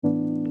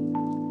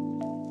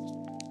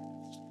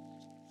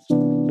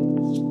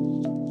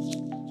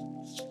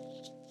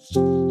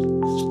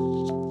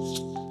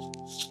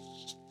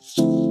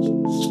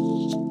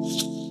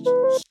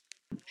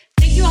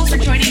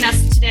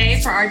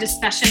our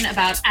discussion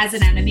about As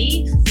an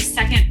Enemy, the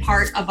second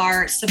part of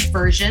our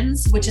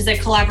Subversions, which is a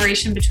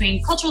collaboration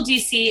between Cultural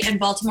DC and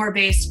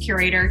Baltimore-based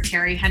curator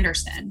Terry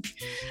Henderson.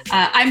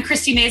 I'm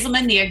Christy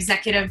Mazelman, the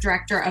Executive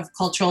Director of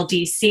Cultural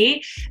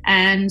DC,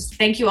 and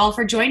thank you all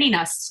for joining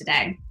us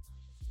today.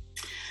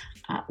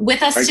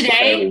 With us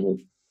today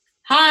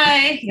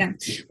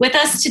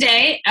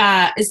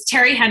is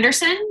Terry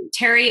Henderson.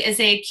 Terry is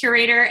a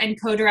curator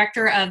and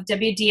co-director of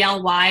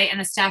WDLY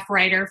and a staff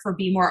writer for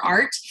Be More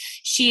Art.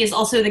 She is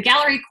also the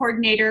gallery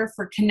coordinator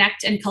for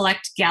Connect and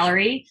Collect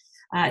Gallery.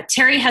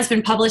 Terry has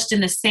been published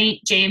in the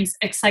St. James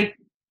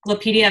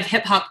Encyclopedia of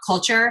Hip Hop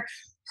Culture.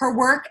 Her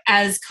work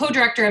as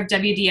co-director of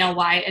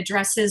WDLY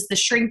addresses the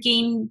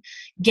shrinking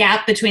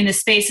gap between the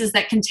spaces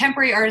that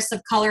contemporary artists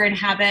of color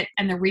inhabit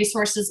and the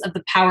resources of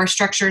the power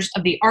structures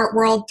of the art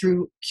world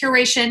through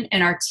curation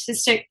and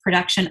artistic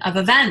production of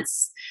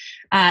events.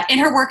 In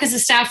her work as a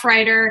staff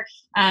writer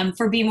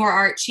for Be More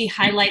Art, she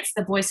highlights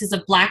the voices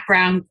of Black,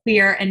 Brown,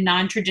 queer, and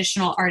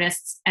non-traditional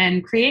artists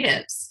and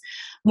creatives.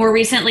 More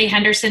recently,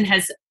 Henderson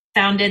has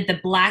founded the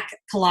Black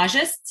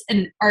Collagists,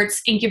 an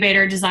arts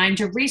incubator designed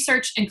to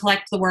research and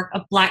collect the work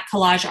of Black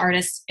collage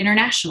artists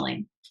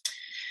internationally.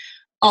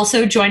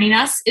 Also joining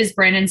us is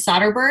Brandon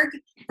Soderberg.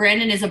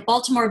 Brandon is a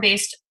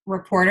Baltimore-based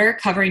reporter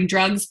covering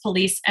drugs,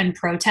 police, and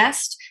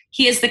protest.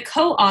 He is the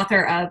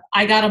co-author of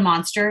I Got a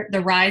Monster, The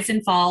Rise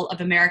and Fall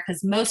of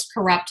America's Most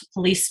Corrupt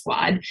Police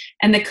Squad,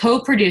 and the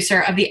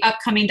co-producer of the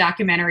upcoming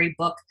documentary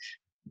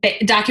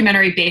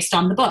based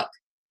on the book.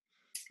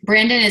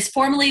 Brandon is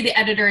formerly the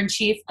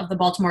editor-in-chief of the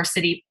Baltimore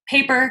City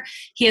paper.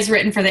 He has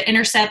written for The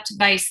Intercept,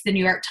 Vice, The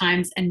New York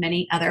Times, and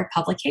many other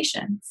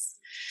publications.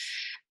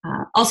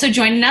 Also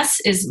joining us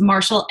is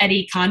Marshall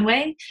Eddie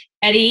Conway.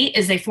 Eddie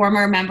is a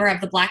former member of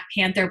the Black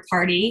Panther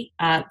Party,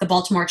 the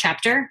Baltimore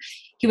chapter.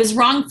 He was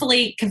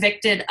wrongfully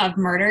convicted of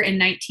murder in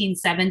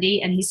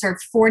 1970, and he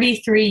served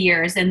 43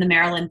 years in the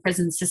Maryland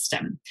prison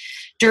system.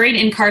 During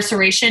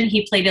incarceration,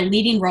 he played a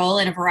leading role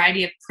in a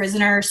variety of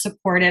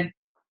prisoner-supportive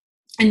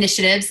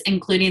initiatives,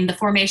 including the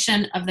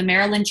formation of the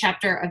Maryland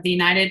chapter of the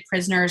United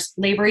Prisoners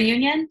Labor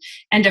Union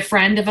and A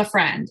Friend of a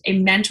Friend, a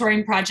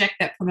mentoring project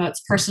that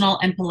promotes personal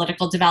and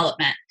political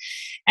development.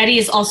 Eddie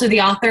is also the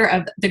author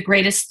of The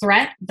Greatest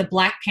Threat, The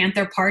Black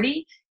Panther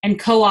Party, and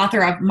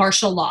co-author of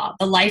Martial Law,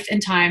 The Life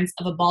and Times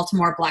of a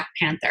Baltimore Black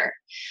Panther.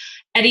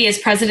 Eddie is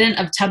president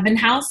of Tubman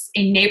House,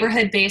 a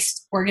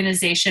neighborhood-based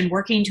organization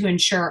working to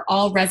ensure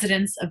all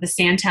residents of the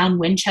Sandtown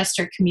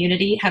Winchester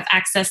community have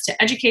access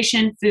to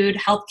education, food,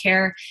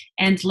 healthcare,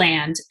 and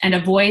land, and a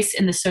voice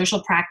in the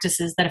social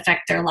practices that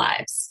affect their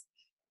lives.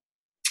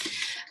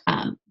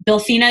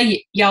 Bilfina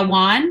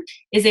Yawan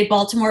is a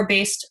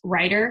Baltimore-based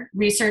writer,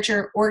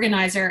 researcher,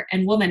 organizer,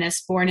 and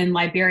womanist born in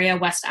Liberia,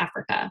 West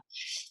Africa.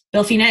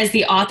 Bilfina is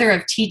the author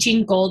of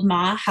Teaching Gold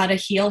Ma How to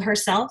Heal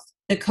Herself,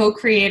 the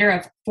co-creator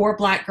of For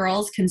Black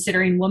Girls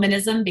Considering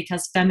Womanism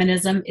Because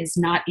Feminism Is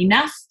Not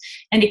Enough,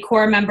 and a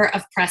core member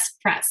of Press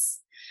Press.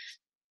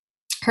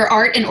 Her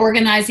art and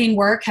organizing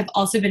work have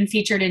also been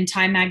featured in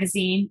Time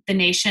Magazine, The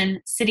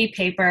Nation, City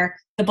Paper,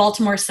 The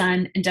Baltimore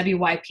Sun, and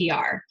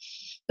WYPR.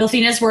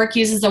 Bilfina's work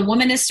uses a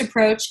womanist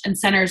approach and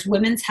centers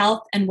women's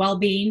health and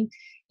well-being,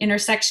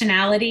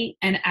 intersectionality,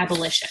 and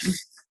abolition.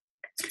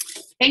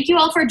 Thank you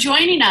all for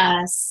joining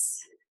us.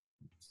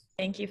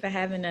 Thank you for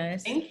having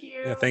us. Thank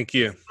you. Yeah, thank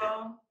you.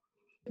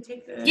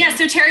 Yeah,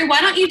 so Terry,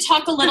 why don't you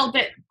talk a little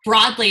bit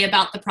broadly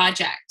about the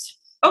project?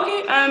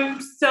 Okay,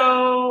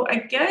 so I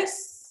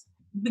guess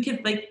we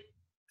could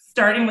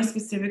starting with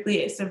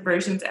specifically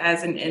Subversions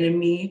as an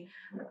Enemy,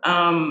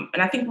 and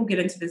I think we'll get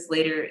into this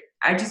later.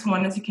 I just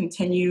wanted to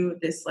continue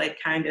this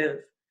kind of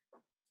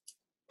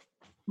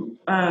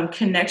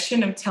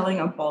connection of telling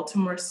a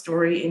Baltimore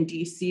story in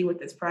DC with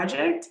this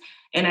project.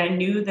 And I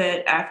knew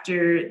that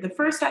after the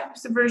first half of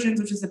Subversions,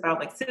 which is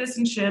about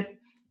citizenship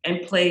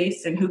and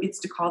place and who gets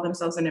to call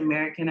themselves an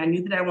American, I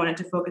knew that I wanted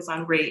to focus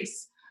on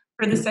race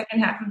for the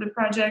second half of the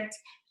project.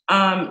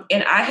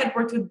 And I had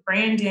worked with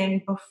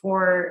Brandon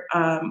before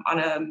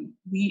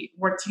we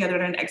worked together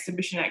on an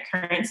exhibition at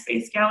Current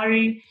Space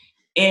Gallery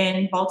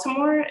in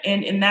Baltimore.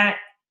 And in that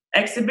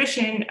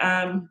exhibition,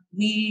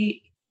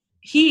 he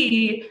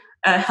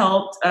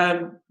helped,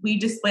 we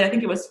displayed, I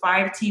think it was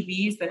 5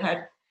 TVs that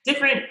had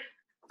different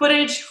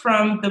footage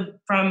from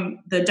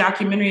the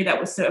documentary that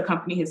was to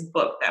accompany his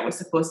book that was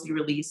supposed to be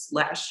released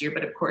last year.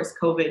 But of course,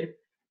 COVID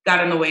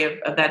got in the way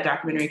of that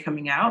documentary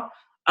coming out.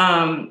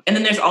 And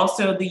then there's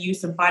also the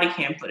use of body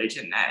cam footage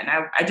in that. And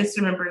I just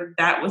remember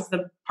that was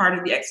the part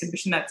of the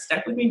exhibition that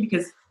stuck with me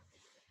because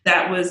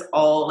that was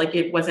all,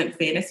 it wasn't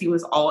fantasy, it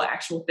was all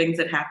actual things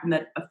that happened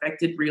that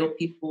affected real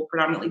people,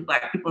 predominantly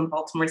Black people in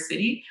Baltimore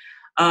City.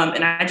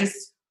 And I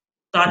just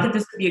thought that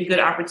this would be a good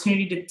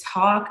opportunity to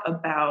talk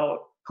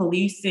about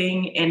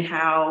policing and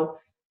how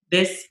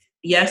this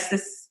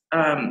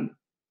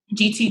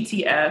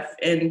GTTF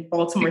in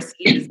Baltimore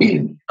City is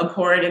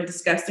abhorrent and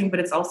disgusting, but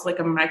it's also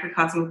a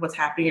microcosm of what's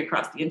happening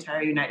across the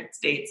entire United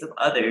States of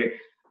other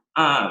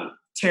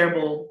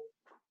terrible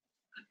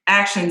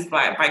actions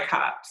by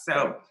cops.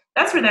 So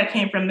that's where that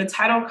came from. The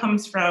title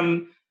comes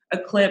from a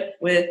clip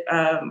with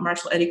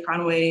Marshal Eddie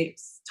Conway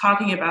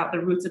talking about the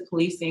roots of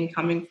policing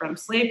coming from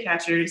slave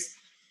catchers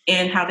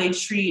and how they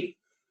treat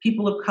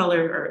people of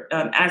color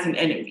as an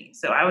enemy.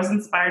 So I was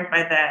inspired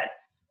by that,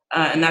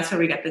 and that's where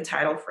we got the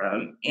title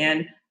from.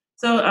 And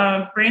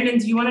so, Brandon,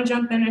 do you want to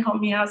jump in and help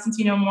me out since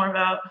you know more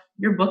about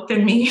your book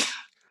than me?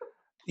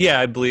 Yeah,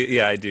 I believe.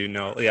 Yeah, I do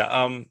know.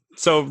 Yeah.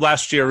 So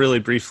last year, really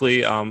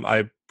briefly,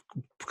 I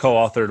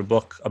co-authored a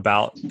book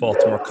about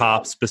Baltimore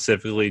cops,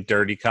 specifically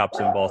dirty cops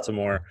in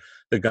Baltimore,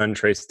 the Gun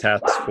Trace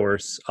Task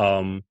Force.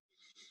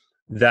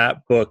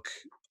 That book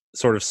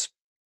sort of,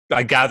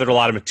 I gathered a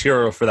lot of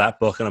material for that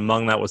book, and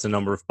among that was a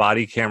number of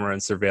body camera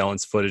and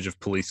surveillance footage of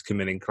police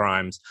committing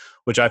crimes,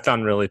 which I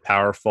found really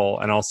powerful,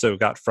 and also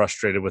got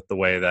frustrated with the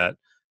way that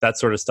that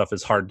sort of stuff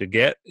is hard to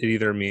get. It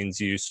either means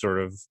you sort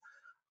of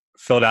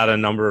filled out a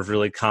number of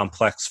really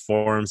complex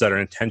forms that are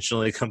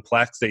intentionally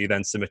complex that you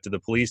then submit to the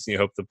police, and you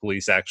hope the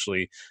police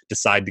actually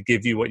decide to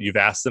give you what you've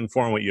asked them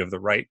for and what you have the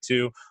right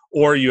to,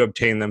 or you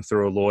obtain them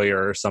through a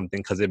lawyer or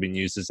something because they've been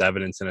used as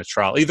evidence in a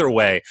trial. Either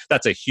way,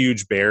 that's a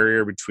huge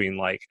barrier between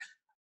like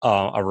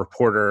a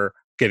reporter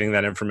getting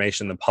that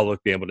information, the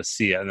public being able to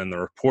see it, and then the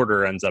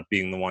reporter ends up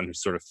being the one who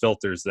sort of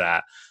filters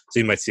that. So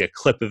you might see a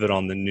clip of it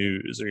on the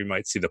news, or you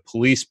might see the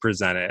police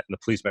present it, and the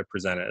police might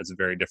present it as a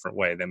very different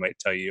way. They might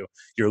tell you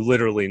you're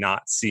literally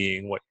not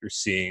seeing what you're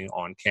seeing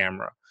on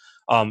camera.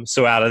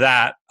 So out of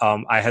that,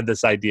 I had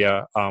this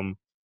idea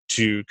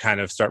to kind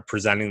of start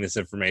presenting this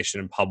information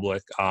in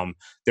public.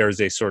 There's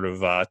a sort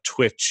of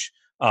Twitch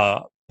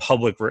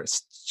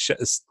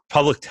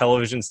public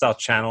television style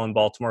channel in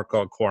Baltimore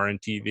called Quarren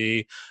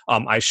TV.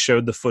 I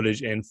showed the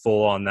footage in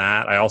full on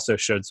that. I also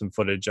showed some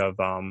footage of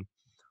on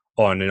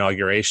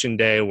Inauguration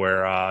Day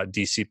where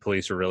DC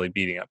police were really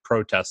beating up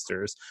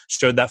protesters.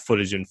 Showed that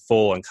footage in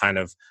full and kind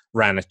of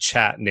ran a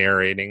chat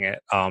narrating it,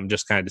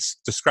 just kind of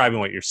describing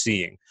what you're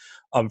seeing.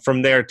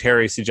 From there,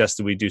 Terry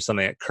suggested we do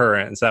something at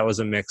Current. And so that was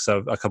a mix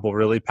of a couple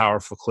really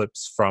powerful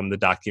clips from the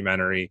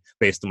documentary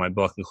based on my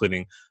book,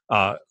 including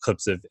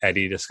clips of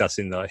Eddie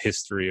discussing the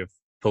history of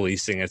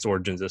policing, its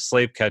origins of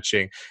slave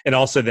catching, and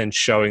also then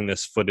showing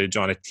this footage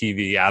on a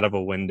TV out of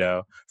a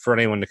window for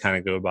anyone to kind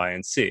of go by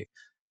and see.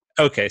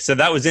 Okay, so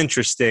that was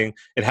interesting.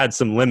 It had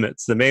some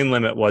limits. The main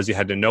limit was you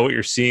had to know what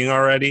you're seeing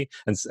already.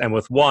 And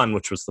with one,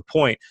 which was the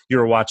point, you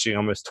were watching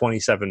almost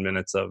 27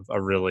 minutes of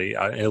a really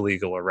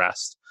illegal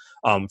arrest.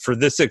 For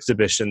this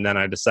exhibition, then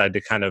I decided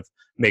to kind of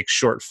make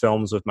short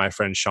films with my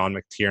friend Sean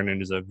McTiernan,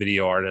 who's a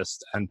video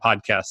artist and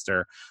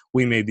podcaster.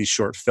 We made these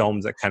short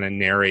films that kind of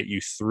narrate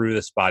you through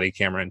this body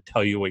camera and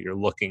tell you what you're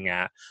looking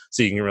at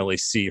so you can really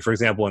see. For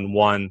example, in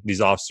one,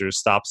 these officers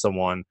stop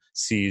someone,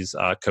 seize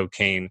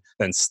cocaine,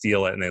 then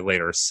steal it, and they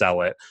later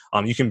sell it.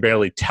 You can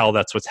barely tell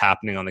that's what's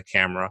happening on the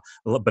camera,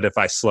 but if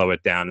I slow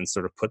it down and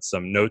sort of put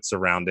some notes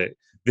around it,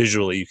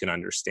 visually you can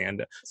understand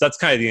it. So that's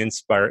kind of the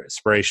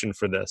inspiration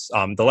for this.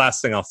 The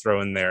last thing I'll throw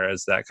in there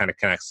is that kind of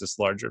connects this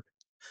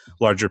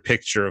larger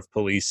picture of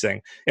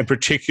policing. In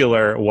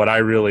particular, what I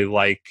really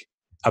like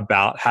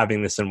about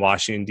having this in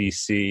Washington,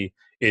 D.C.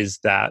 is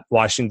that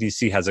Washington,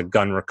 D.C. has a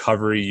gun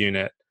recovery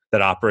unit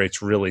that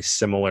operates really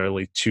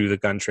similarly to the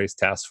Gun Trace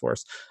Task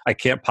Force. I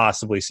can't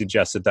possibly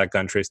suggest that that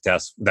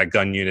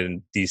gun unit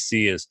in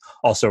DC is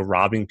also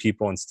robbing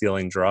people and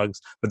stealing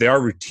drugs, but they are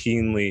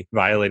routinely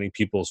violating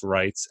people's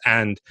rights.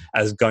 And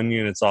as gun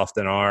units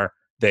often are,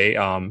 they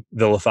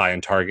vilify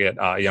and target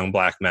young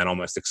Black men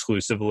almost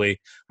exclusively.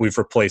 We've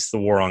replaced the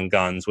war on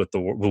guns with the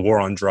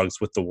war on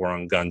drugs with the war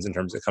on guns in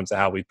terms of it comes to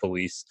how we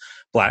police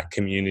Black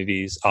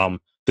communities.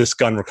 This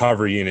gun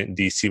recovery unit in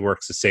DC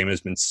works the same, has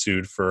been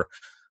sued for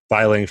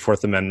violating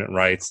Fourth Amendment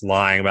rights,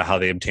 lying about how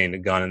they obtained a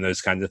gun, and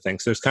those kinds of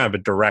things. So there's kind of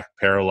a direct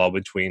parallel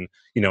between,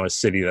 a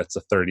city that's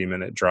a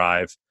 30-minute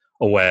drive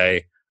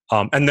away.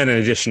 And then in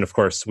addition, of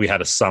course, we had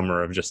a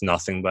summer of just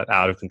nothing but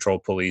out-of-control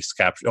police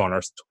captured on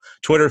our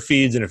Twitter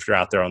feeds. And if you're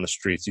out there on the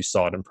streets, you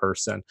saw it in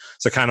person.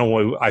 So kind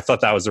of I thought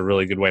that was a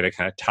really good way to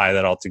kind of tie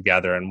that all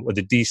together. And with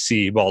the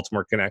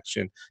DC-Baltimore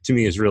connection, to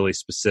me, is really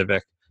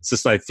specific. It's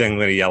just my thing I'm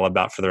going to yell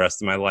about for the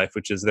rest of my life,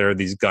 which is there are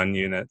these gun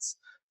units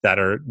that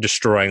are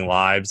destroying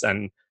lives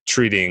and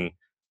treating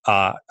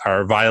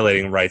are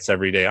violating rights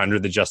every day under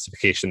the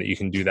justification that you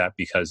can do that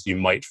because you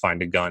might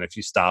find a gun if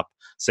you stop,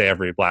 say,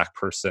 every Black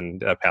person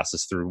that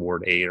passes through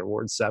Ward 8 or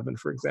Ward 7,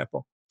 for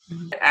example.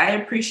 I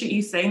appreciate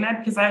you saying that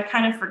because I had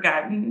kind of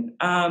forgotten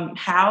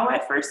how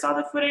I first saw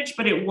the footage,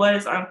 but it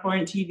was on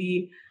Quarren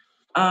TV.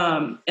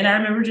 And I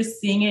remember just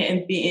seeing it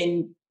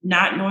and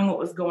not knowing what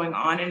was going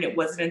on. And it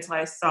wasn't until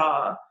I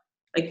saw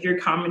like your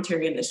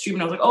commentary in the stream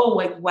and I was like, oh,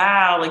 like,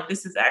 wow, like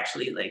this is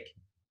actually like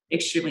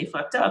extremely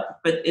fucked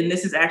up. And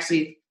this is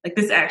actually like,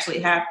 this actually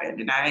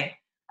happened. And I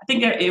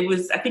think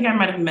I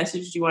might have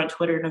messaged you on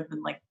Twitter and I've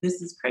been like,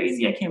 this is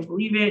crazy. I can't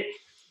believe it.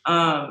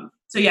 So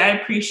yeah, I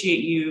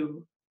appreciate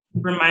you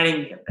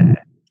reminding me of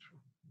that.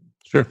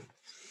 Sure.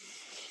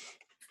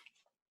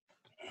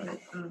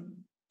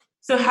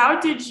 So how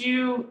did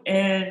you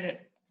and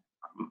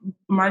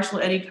Marshal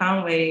Eddie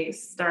Conway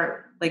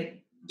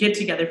get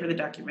together for the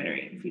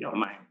documentary, if you don't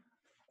mind?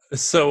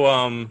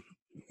 So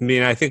I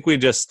mean, I think we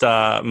just,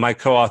 my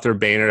co-author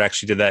Baynard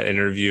actually did that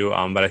interview,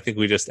 but I think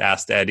we just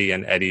asked Eddie,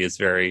 and Eddie is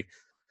very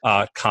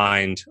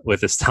kind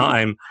with his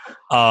time.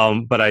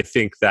 But I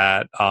think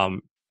that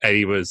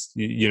Eddie was,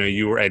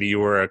 you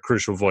were a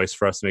crucial voice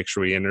for us to make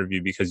sure we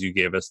interviewed, because you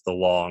gave us the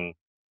long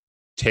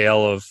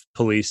tale of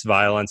police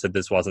violence, that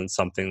this wasn't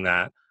something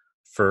that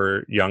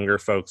for younger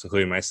folks,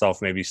 including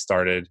myself, maybe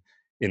started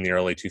in the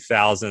early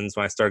 2000s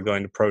when I started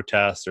going to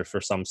protests, or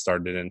for some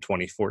started in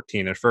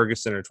 2014 at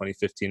Ferguson or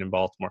 2015 in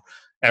Baltimore.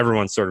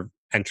 Everyone sort of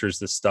enters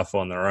this stuff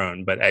on their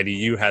own. But Eddie,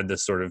 you had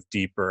this sort of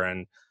deeper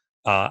and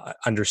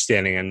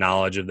understanding and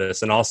knowledge of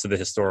this, and also the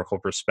historical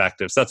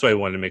perspective. So that's why I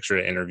wanted to make sure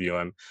to interview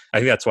him. I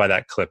think that's why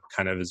that clip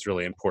kind of is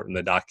really important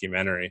in the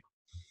documentary.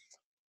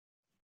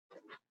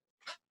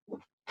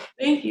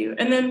 Thank you.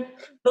 And then,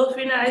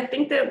 Delphina, I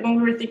think that when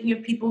we were thinking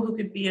of people who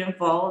could be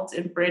involved,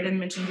 and Brandon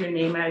mentioned your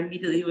name, I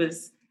immediately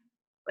was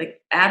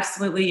like,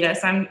 absolutely,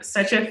 yes. I'm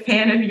such a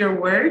fan of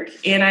your work.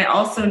 And I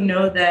also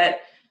know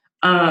that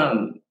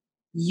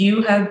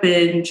you have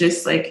been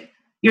just like,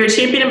 you're a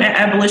champion of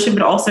abolition,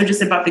 but also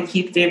just about the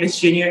Keith Davis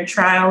Jr.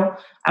 trial.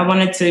 I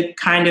wanted to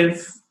kind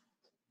of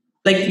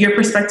like your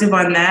perspective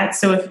on that.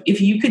 So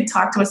if you could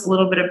talk to us a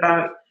little bit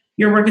about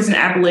your work as an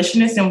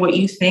abolitionist and what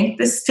you think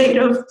the state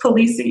of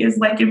policing is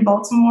like in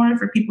Baltimore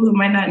for people who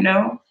might not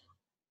know.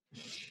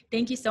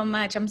 Thank you so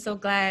much. I'm so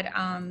glad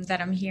that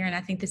I'm here, and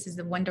I think this is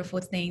a wonderful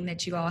thing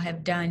that you all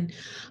have done.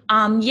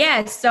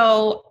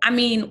 So, I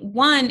mean,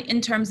 one, in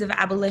terms of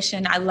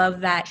abolition, I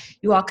love that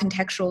you all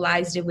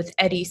contextualized it with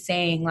Eddie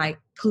saying, like,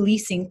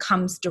 policing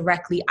comes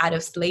directly out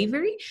of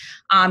slavery,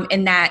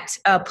 and that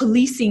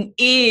policing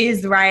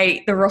is,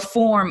 right, the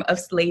reform of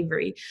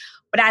slavery.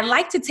 But I'd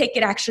like to take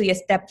it actually a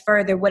step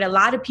further. What a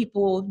lot of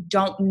people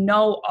don't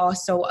know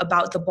also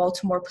about the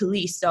Baltimore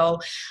police. So,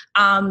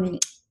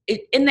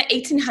 in the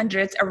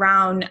 1800s,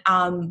 around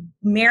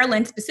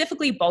Maryland,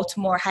 specifically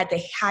Baltimore, had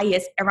the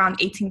highest, around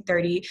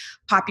 1830,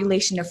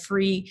 population of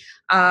free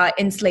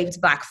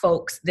enslaved Black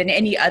folks than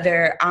any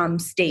other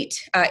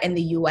state in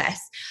the U.S.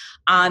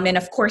 And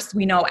of course,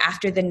 we know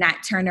after the Nat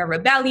Turner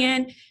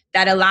Rebellion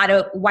that a lot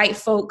of white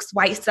folks,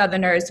 white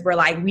Southerners were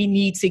like, we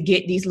need to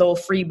get these little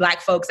free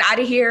Black folks out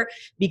of here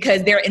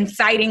because they're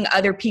inciting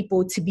other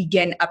people to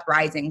begin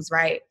uprisings,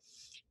 right?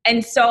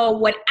 And so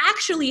what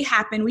actually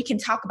happened, we can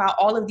talk about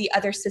all of the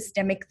other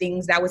systemic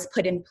things that was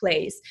put in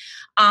place.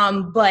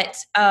 But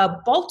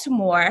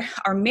Baltimore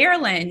or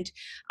Maryland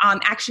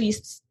actually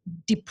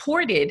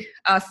deported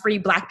free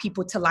Black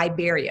people to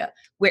Liberia,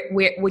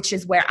 which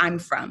is where I'm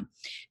from.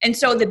 And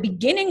so the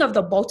beginning of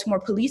the Baltimore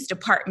Police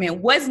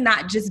Department was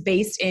not just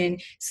based in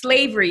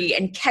slavery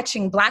and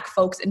catching Black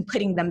folks and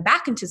putting them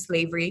back into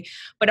slavery,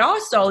 but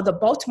also the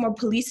Baltimore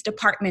Police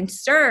Department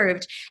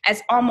served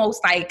as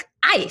almost like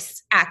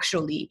ICE,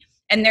 actually.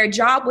 And their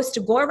job was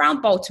to go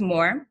around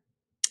Baltimore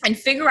and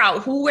figure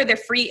out who were the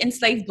free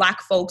enslaved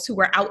Black folks who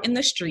were out in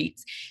the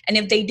streets. And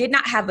if they did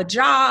not have a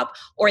job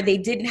or they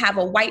didn't have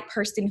a white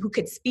person who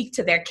could speak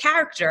to their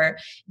character,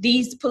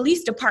 these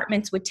police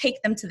departments would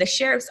take them to the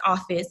sheriff's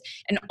office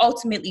and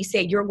ultimately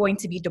say, you're going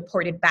to be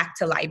deported back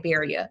to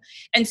Liberia.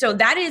 And so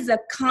that is a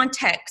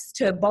context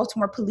to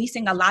Baltimore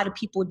policing a lot of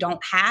people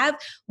don't have,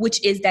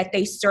 which is that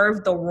they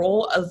serve the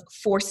role of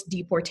forced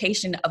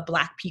deportation of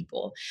Black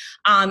people.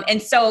 And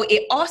so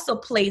it also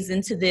plays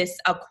into this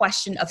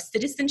question of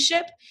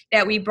citizenship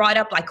that we brought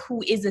up, like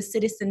who is a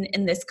citizen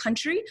in this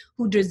country,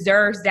 who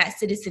deserves that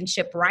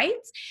citizenship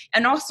rights,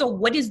 and also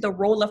what is the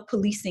role of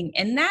policing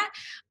in that,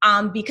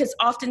 because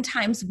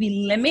oftentimes we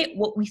limit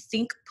what we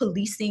think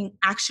policing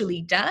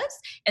actually does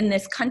in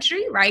this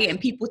country, right? And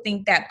people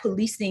think that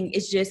policing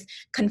is just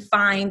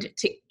confined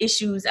to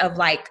issues of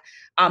like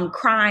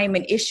crime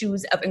and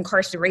issues of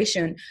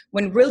incarceration,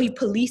 when really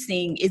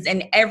policing is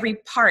in every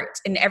part,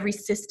 in every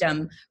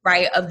system,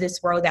 right, of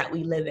this world that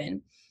we live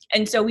in.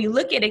 And so we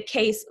look at a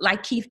case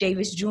like Keith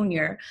Davis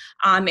Jr.,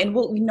 and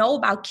what we know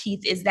about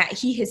Keith is that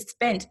he has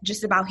spent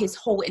just about his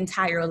whole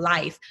entire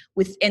life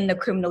within the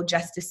criminal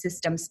justice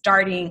system,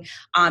 starting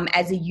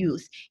as a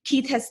youth.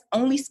 Keith has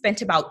only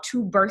spent about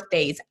 2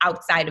 birthdays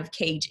outside of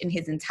cage in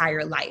his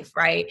entire life,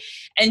 right?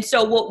 And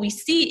so what we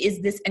see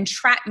is this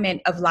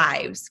entrapment of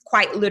lives,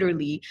 quite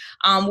literally,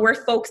 where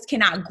folks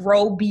cannot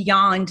grow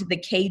beyond the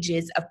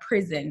cages of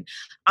prison.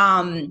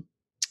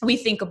 We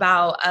think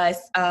about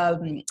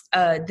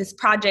this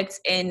project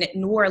in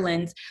New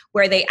Orleans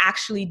where they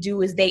actually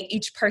do is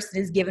each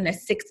person is given a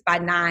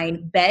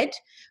 6x9 bed,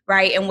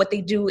 right? And what they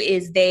do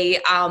is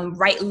they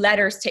write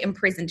letters to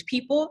imprisoned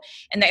people,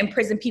 and the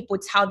imprisoned people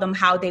tell them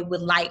how they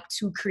would like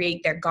to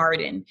create their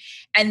garden.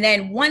 And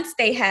then once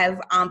they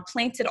have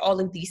planted all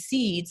of these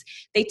seeds,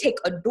 they take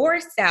a door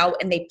cell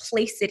and they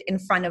place it in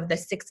front of the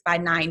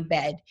 6x9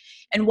 bed.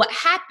 And what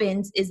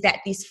happens is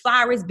that these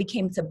flowers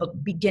begin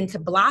to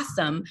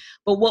blossom,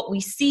 but what we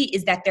see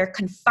is that they're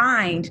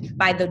confined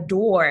by the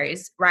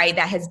doors, right,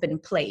 that has been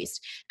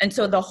placed. And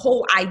so the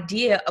whole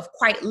idea of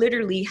quite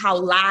literally how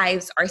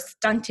lives are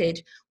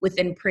stunted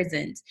within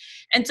prisons.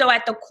 And so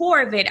at the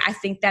core of it, I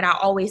think that I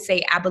always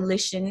say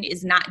abolition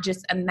is not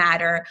just a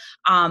matter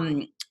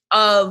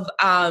of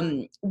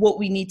what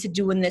we need to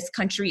do in this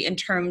country in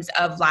terms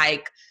of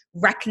like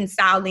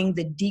reconciling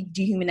the deep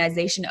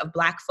dehumanization of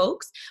Black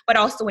folks, but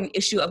also an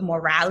issue of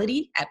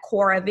morality. At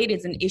core of it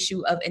is an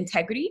issue of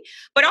integrity,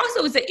 but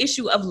also is an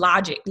issue of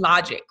logic,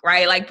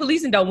 right? Like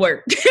policing don't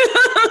work.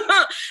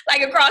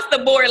 Like across the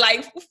board,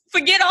 like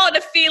forget all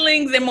the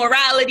feelings and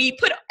morality,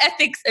 put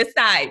ethics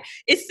aside.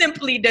 It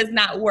simply does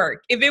not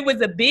work. If it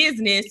was a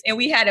business and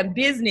we had a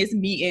business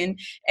meeting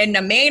and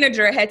the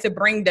manager had to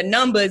bring the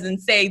numbers and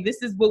say,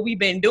 this is what we've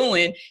been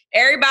doing,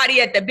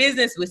 everybody at the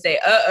business would say,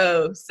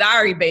 uh-oh,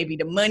 sorry, baby,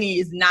 the money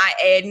is not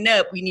adding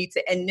up. We need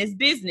to end this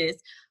business.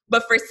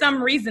 But for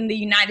some reason, the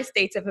United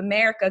States of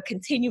America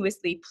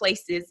continuously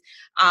places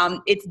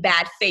its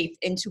bad faith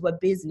into a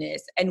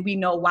business. And we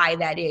know why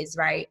that is,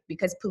 right?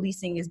 Because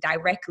policing is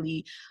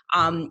directly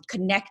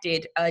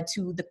connected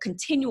to the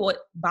continual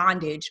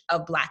bondage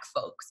of Black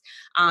folks.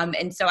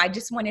 And so I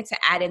just wanted to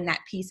add in that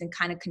piece and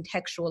kind of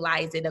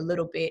contextualize it a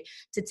little bit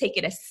to take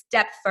it a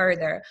step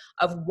further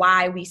of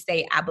why we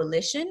say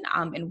abolition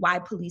and why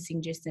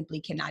policing just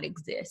simply cannot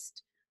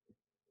exist.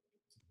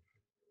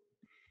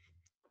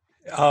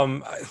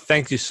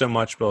 Thank you so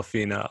much,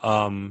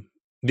 Belfina.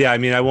 Yeah, I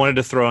mean, I wanted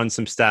to throw in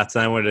some stats,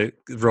 and I wanted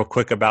to real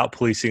quick about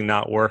policing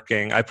not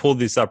working. I pulled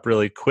these up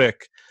really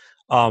quick.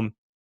 In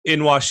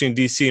Washington,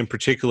 D.C. in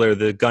particular,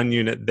 the gun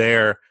unit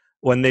there,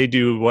 when they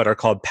do what are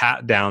called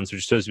pat downs, which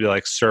is supposed to be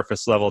like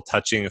surface level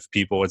touching of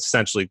people, it's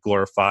essentially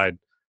glorified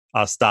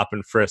stop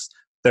and frisk.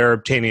 They're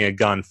obtaining a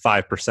gun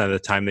 5% of the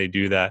time they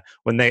do that.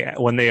 When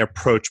they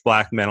approach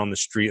Black men on the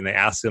street and they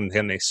ask them,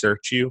 can they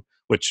search you?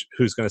 Which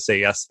who's going to say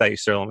yes to that? You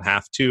still don't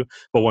have to.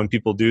 But when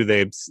people do,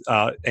 they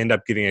end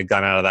up getting a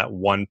gun out of that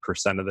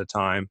 1% of the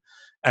time.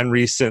 And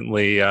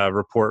recently, a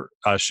report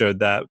showed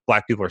that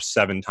Black people are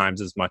 7 times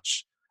as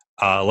much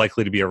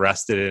likely to be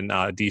arrested in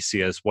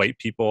DC as white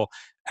people,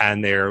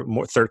 and they're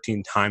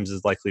 13 times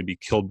as likely to be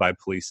killed by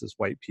police as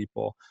white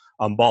people.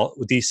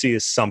 DC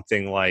is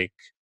something like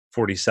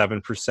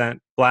 47%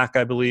 Black,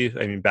 I believe.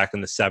 I mean, back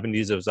in the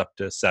 70s, it was up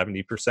to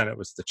 70%. It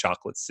was the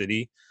Chocolate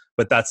City.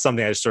 But that's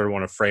something I just sort of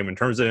want to frame in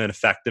terms of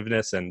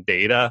effectiveness and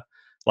data.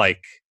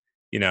 Like,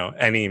 you know,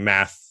 any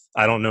math,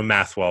 I don't know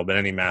math well, but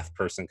any math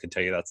person could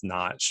tell you that's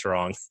not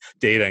strong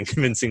data and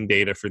convincing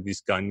data for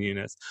these gun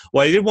units.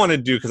 What I did want to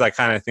do, because I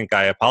kind of think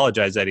I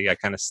apologize, Eddie, I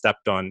kind of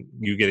stepped on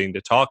you getting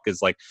to talk,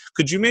 is like,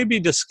 could you maybe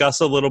discuss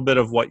a little bit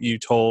of what you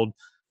told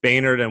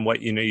Baynard and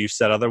what you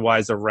said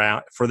otherwise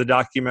around for the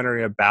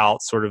documentary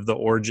about sort of the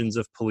origins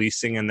of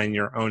policing and then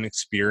your own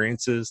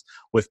experiences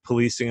with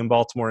policing in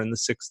Baltimore in the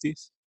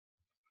 60s?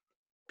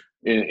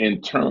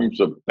 In terms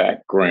of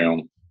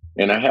background,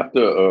 and I have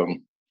to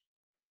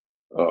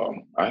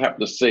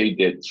say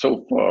that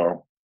so far,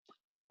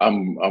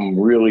 I'm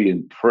really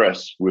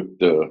impressed with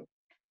the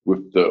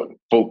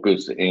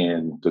focus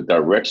and the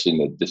direction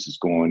that this is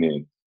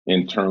going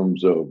in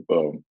terms of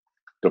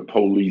the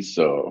police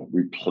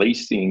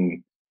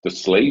replacing the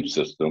slave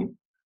system,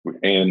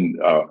 and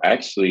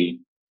actually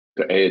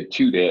to add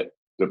to that,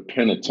 the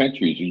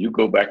penitentiaries. When you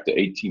go back to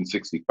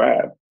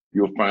 1865,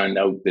 you'll find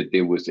out that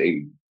there was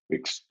a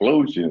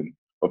explosion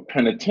of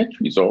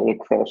penitentiaries all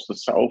across the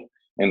South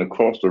and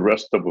across the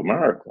rest of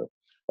America.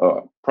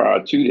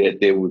 Prior to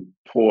that, there were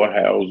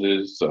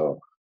poorhouses,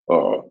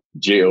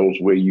 jails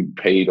where you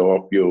paid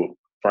off your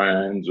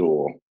fines,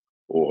 or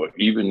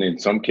even in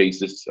some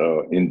cases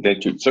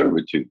indentured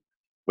servitude.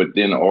 But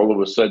then all of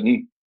a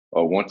sudden,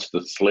 once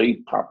the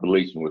slave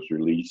population was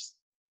released,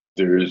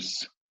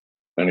 there's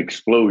an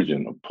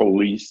explosion of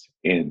police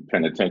and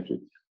penitentiary.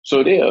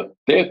 So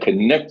they're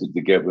connected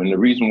together. And the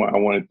reason why I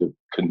wanted to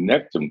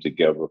connect them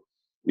together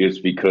is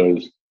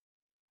because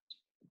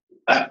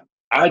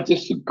I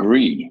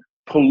disagree.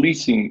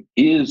 Policing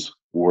is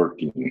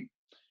working.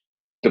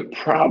 The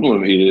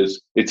problem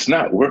is it's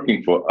not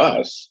working for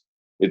us.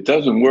 It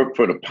doesn't work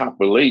for the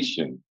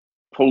population.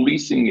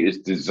 Policing is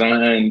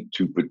designed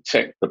to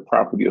protect the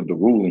property of the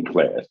ruling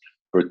class,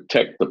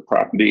 protect the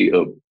property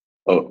of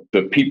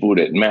the people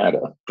that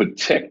matter,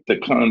 protect the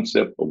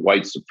concept of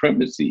white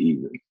supremacy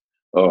even.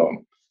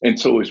 And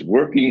so it's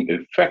working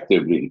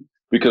effectively,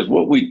 because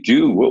what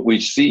we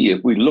see,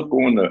 if we look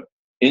on the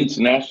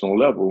international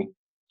level,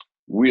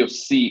 we'll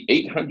see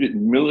 800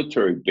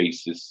 military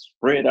bases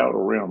spread out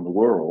around the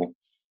world.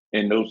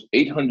 And those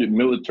 800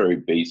 military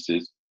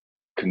bases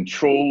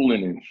control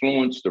and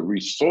influence the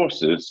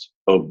resources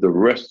of the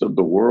rest of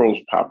the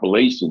world's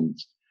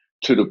populations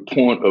to the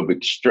point of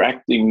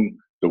extracting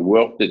the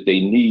wealth that they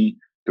need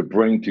to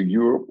bring to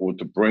Europe or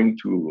to bring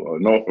to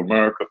North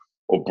America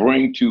or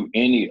bring to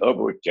any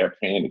other,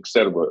 Japan, et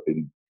cetera,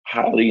 in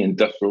highly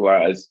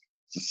industrialized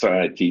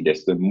society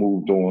that's been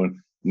moved on,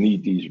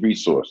 need these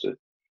resources.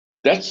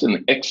 That's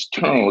an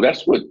external,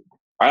 that's what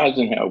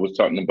Eisenhower was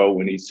talking about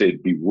when he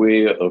said,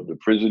 beware of the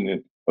prison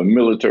and a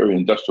military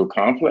industrial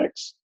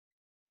complex.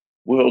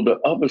 Well, the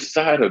other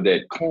side of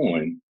that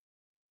coin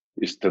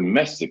is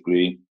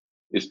domestically,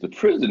 it's the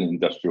prison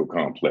industrial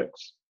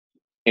complex.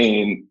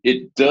 And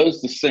it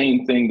does the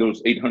same thing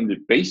those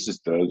 800 bases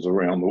does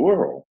around the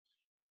world.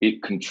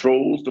 it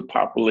controls the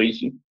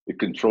population, it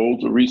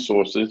controls the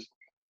resources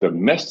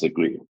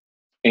domestically.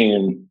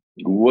 And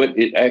what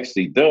it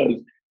actually does,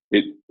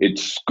 it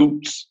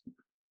scoops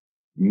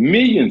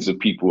millions of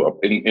people up.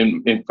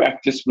 And in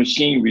fact, this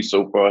machinery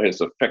so far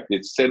has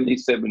affected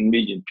 77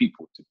 million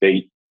people to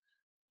date.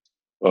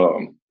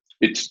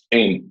 It's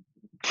in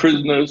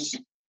prisoners,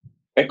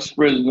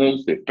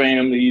 ex-prisoners, their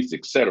families,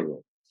 etc.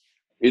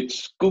 It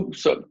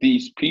scoops up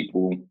these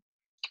people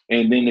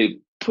and then it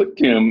put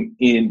them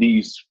in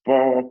these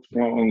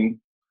far-flung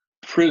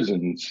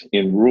prisons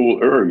in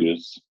rural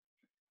areas.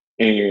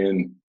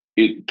 And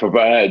it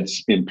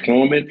provides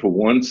employment for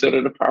one set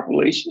of the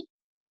population,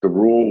 the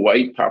rural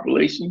white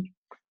population,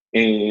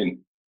 and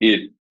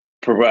it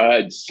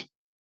provides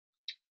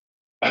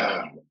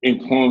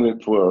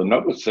employment for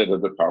another set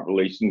of the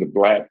population, the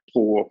Black,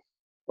 poor,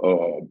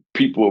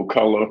 people of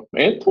color,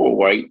 and poor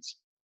whites,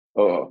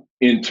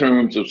 in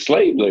terms of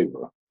slave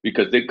labor,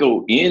 because they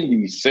go in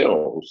these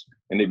cells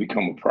and they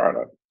become a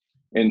product.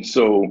 And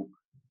so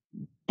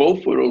both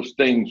of those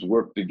things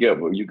work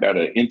together. You got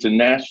an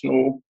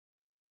international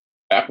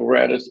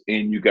apparatus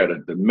and you got a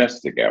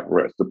domestic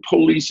apparatus. The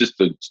police is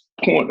the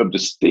point of the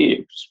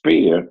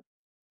spear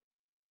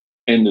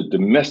in the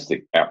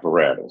domestic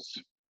apparatus.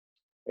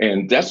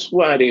 And that's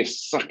why they're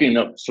sucking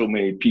up so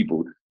many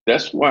people.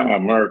 That's why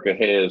America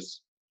has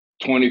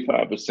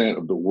 25%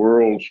 of the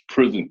world's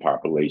prison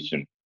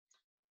population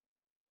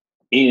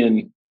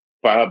in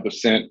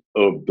 5%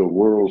 of the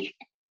world's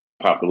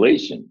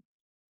population.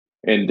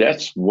 And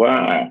that's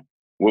why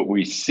what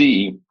we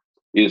see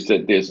is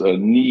that there's a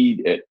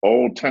need at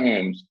all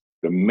times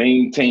to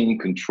maintain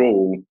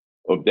control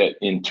of that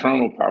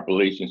internal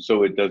population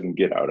so it doesn't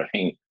get out of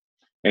hand.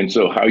 And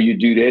so how you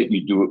do that,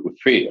 you do it with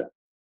fear.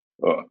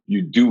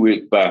 You do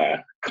it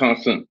by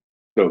constant,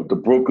 the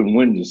broken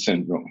window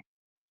syndrome.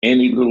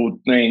 Any little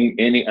thing,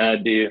 any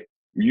idea,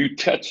 you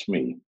touch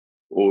me,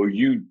 or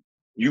you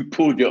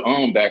pulled your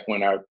arm back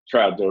when I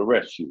tried to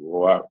arrest you,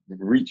 or I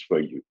reached for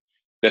you.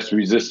 That's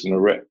resisting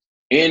arrest.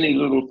 Any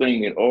little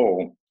thing at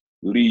all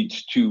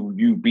leads to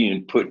you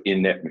being put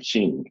in that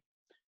machine.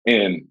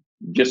 And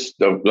just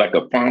like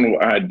a final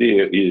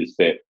idea is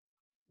that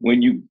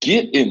when you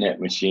get in that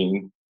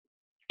machine,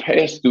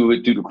 pass through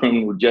it, through the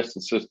criminal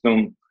justice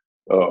system,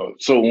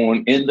 so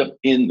on, end up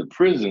in the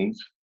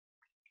prisons,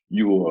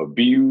 you are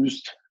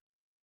abused,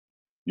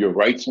 your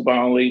rights are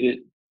violated,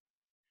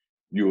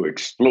 you're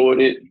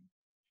exploited,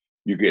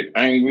 you get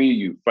angry,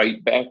 you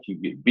fight back, you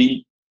get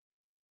beat.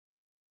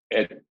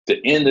 At the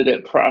end of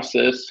that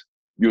process,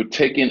 you're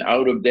taken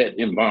out of that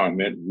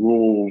environment,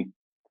 rural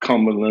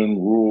Cumberland,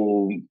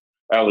 rural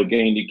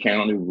Allegheny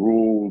County,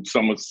 rural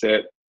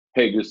Somerset,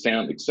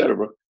 Hagerstown,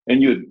 etc.,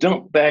 and you're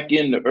dumped back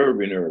in the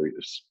urban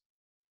areas.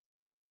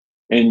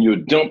 And you're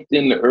dumped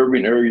in the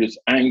urban areas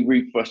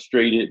angry,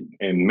 frustrated,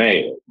 and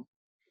mad.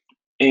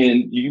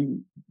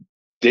 And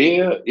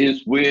there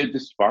is where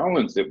this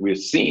violence that we're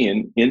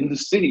seeing in the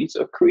cities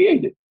are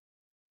created.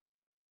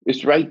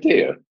 It's right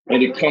there,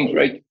 and it comes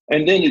right,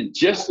 and then it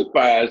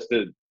justifies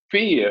the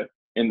fear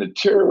and the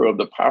terror of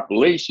the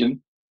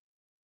population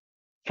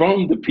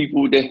from the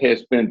people that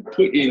has been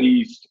put in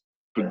these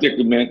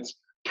predicaments,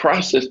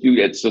 processed through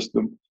that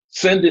system,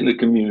 sent in the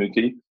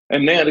community,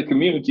 and now the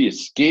community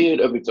is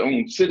scared of its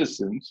own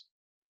citizens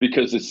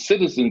because the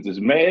citizens is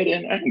mad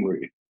and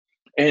angry,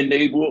 and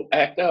they will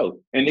act out.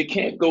 And they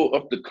can't go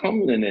up to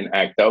Cumberland and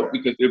act out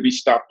because they'll be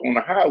stopped on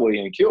the highway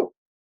and killed.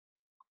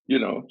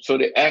 So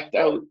they act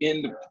out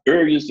in the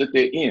areas that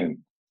they're in.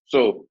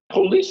 So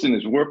policing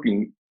is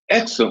working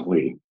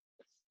excellently.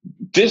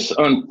 This,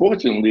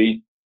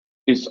 unfortunately,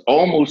 is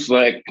almost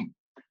like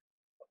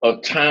a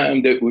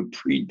time that would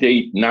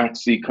predate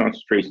Nazi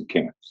concentration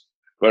camps.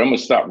 But I'm gonna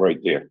stop right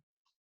there.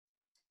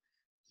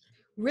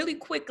 Really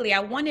quickly, I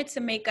wanted to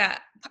make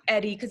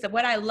Eddie, because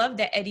what I love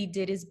that Eddie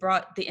did is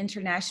brought the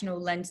international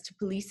lens to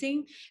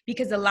policing,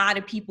 because a lot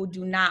of people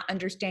do not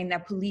understand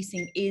that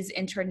policing is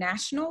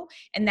international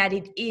and that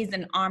it is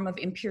an arm of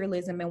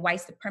imperialism and white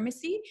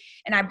supremacy.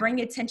 And I bring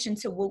attention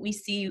to what we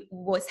see,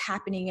 what's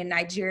happening in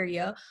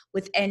Nigeria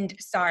with End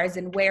SARS,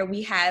 and where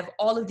we have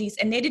all of these,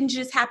 and they didn't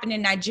just happen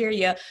in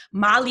Nigeria.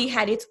 Mali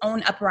had its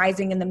own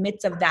uprising in the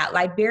midst of that.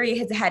 Liberia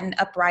has had an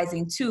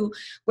uprising too,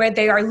 where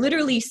they are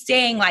literally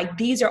saying like,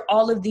 these are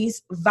all of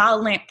these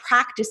violent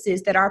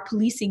practices that our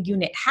policing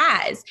unit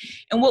has.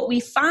 And what we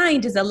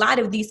find is a lot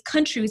of these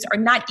countries are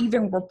not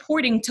even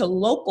reporting to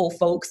local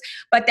folks,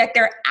 but that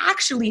they're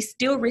actually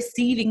still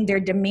receiving their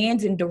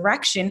demands and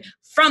direction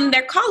from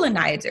their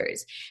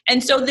colonizers.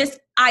 And so this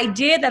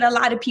idea that a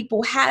lot of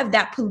people have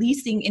that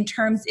policing in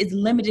terms is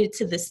limited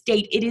to the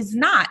state, it is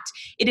not.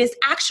 It is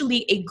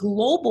actually a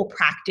global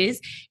practice,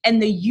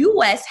 and the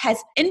US has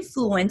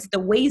influenced the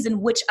ways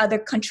in which other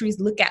countries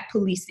look at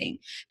policing,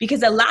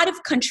 because a lot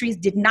of countries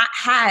did not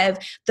have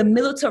the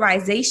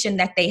militarization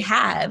that they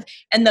have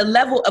and the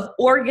level of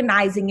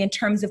organizing in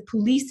terms of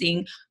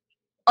policing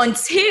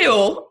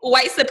until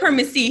white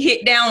supremacy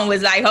hit down and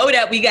was like, hold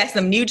up, we got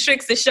some new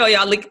tricks to show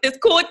y'all. Look at this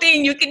cool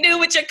thing you can do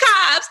with your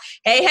cops.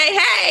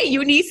 Hey,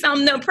 you need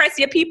something to oppress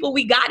your people,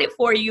 we got it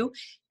for you.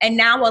 And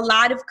now a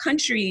lot of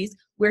countries,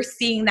 we're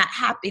seeing that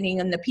happening,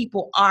 and the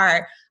people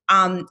are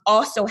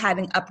also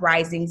having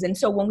uprisings. And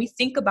so when we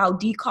think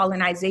about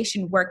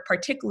decolonization work,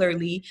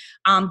 particularly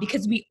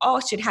because we all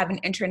should have an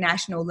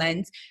international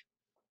lens,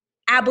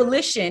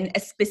 abolition,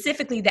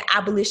 specifically the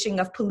abolition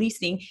of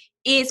policing,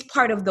 is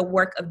part of the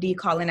work of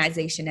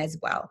decolonization as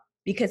well,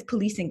 because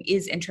policing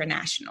is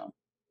international.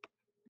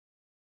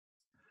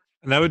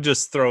 And I would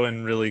just throw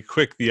in really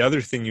quick, the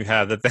other thing you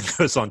have that then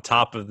goes on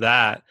top of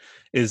that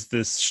is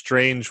this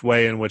strange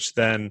way in which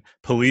then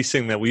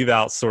policing that we've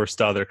outsourced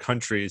to other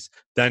countries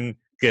then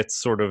gets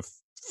sort of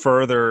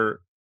further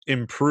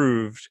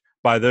improved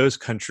by those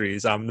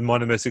countries. One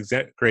of the most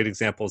great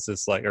examples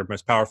is or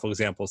most powerful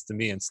examples to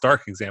me and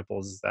stark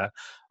examples is that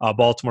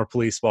Baltimore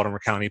Police, Baltimore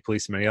County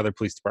Police, and many other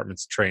police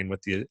departments train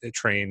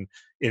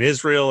in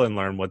Israel and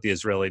learn what the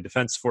Israeli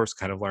Defense Force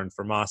kind of learned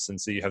from us.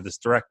 And so you have this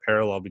direct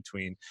parallel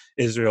between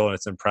Israel and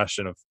its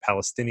oppression of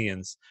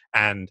Palestinians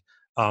and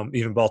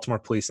even Baltimore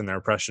Police and their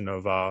oppression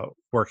of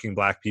working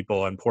Black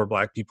people and poor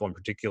Black people in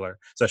particular,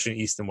 especially in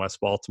East and West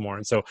Baltimore.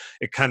 And so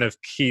it kind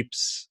of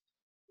keeps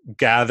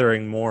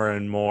gathering more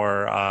and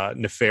more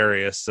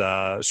nefarious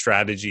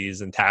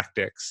strategies and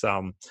tactics,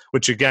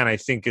 which again, I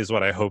think is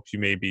what I hope you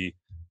maybe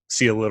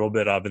see a little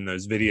bit of in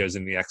those videos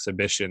in the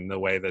exhibition, the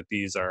way that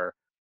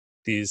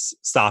these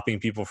stopping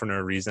people for no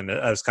reason.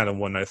 That was kind of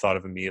one I thought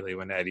of immediately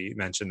when Eddie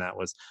mentioned that,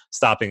 was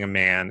stopping a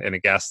man in a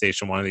gas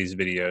station, one of these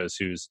videos,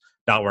 who's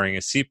not wearing a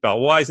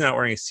seatbelt. Why is he not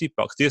wearing a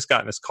seatbelt? Because he just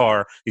got in his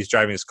car. He's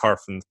driving his car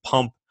from the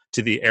pump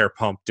to the air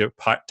pump,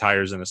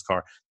 tires in his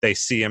car. They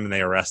see him and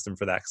they arrest him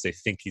for that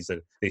because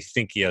they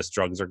think he has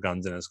drugs or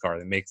guns in his car.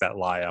 They make that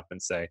lie up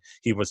and say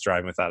he was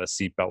driving without a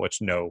seatbelt,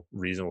 which no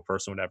reasonable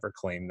person would ever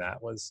claim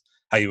that was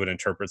how you would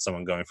interpret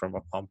someone going from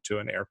a pump to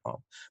an air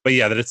pump. But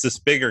yeah, that it's this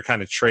bigger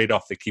kind of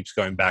trade-off that keeps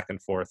going back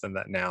and forth, and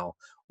that now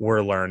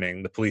we're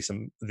learning, the police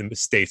and the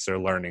states are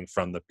learning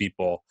from the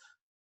people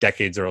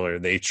decades earlier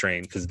they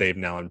trained, because they've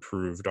now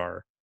improved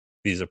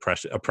these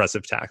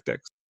oppressive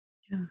tactics.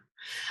 Yeah.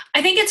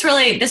 I think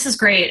this is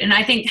great. And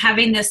I think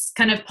having this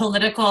kind of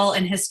political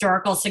and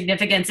historical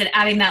significance and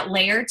adding that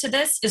layer to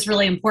this is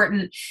really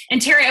important.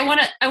 And Terry, I want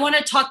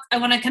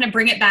to kind of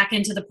bring it back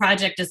into the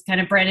project as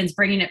kind of Brandon's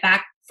bringing it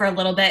back for a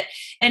little bit,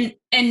 and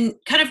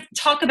kind of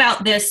talk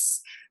about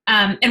this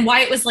and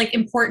why it was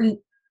important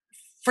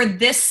for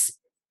this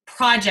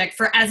project,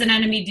 for As an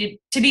Enemy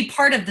to be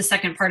part of the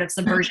second part of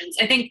Subversions.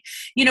 I think,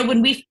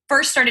 when we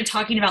first started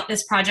talking about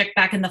this project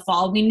back in the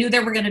fall, we knew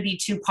there were going to be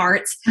two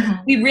parts.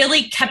 Mm-hmm. We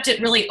really kept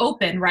it really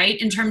open, right?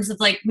 In terms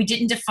of we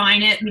didn't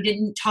define it. We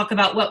didn't talk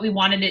about what we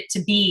wanted it to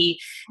be.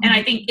 Mm-hmm. And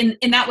I think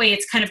in that way,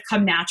 it's kind of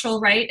come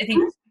natural, right? I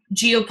think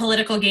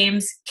geopolitical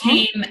games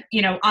came,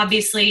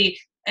 obviously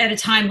at a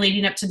time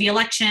leading up to the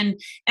election.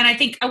 And I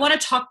think I want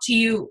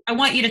you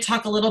to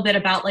talk a little bit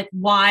about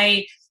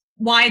why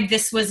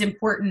this was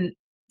important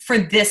for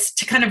this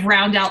to kind of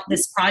round out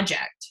this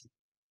project.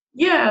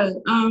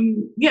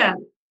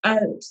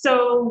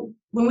 So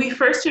when we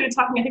first started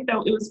talking, I think that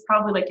it was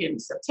probably in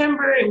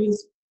September. It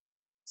was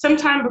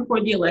sometime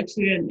before the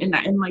election, and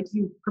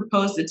you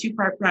proposed a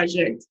 2-part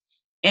project,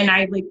 and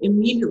I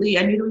immediately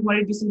I knew that we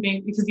wanted to do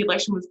something because the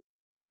election was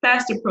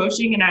fast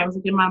approaching, and I was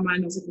in my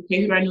mind, I was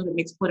okay, who do I know that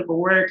makes political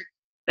work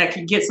that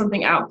could get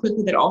something out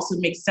quickly that also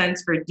makes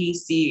sense for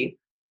DC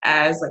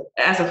as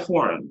a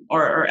forum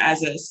or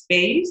as a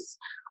space.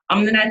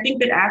 Then I think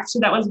that after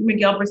that was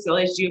Miguel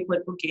Bricella's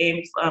Geopolitical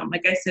Games.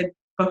 Like I said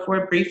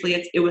before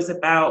briefly, it was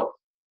about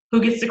who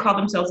gets to call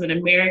themselves an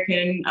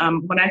American.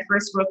 When I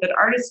first wrote that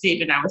artist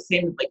statement, I was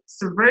saying that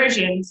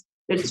Subversions,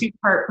 the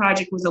 2-part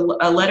project, was a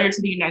letter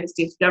to the United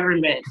States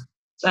government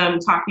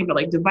talking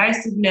about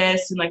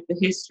divisiveness and the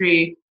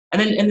history.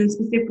 And then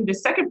specifically the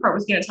second part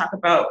was going to talk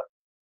about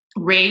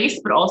race,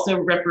 but also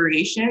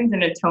reparations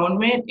and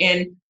atonement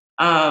and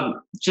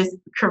just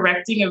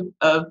correcting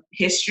of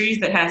histories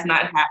that has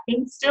not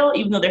happened still,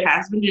 even though there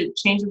has been a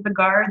change of the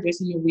guard, there's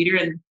a new leader,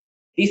 and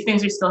these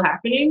things are still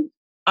happening.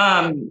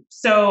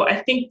 So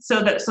I think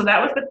that was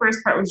the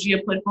first part, was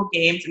geopolitical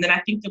games, and then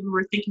I think that we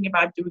were thinking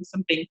about doing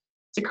something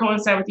to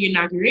coincide with the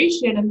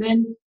inauguration, and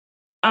then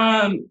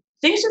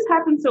things just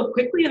happened so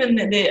quickly, and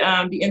then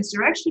the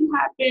insurrection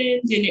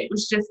happened, and it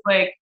was just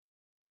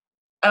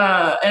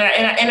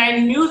and I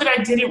knew that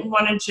I didn't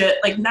want to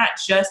not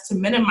just to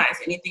minimize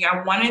anything.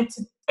 I wanted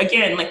to,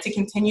 again, to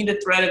continue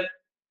the thread of,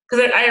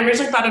 because I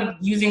originally thought of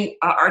using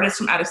artists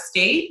from out of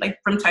state,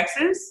 from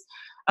Texas,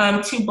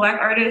 2 Black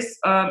artists.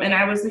 And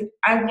I was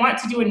I want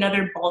to do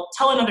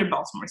tell another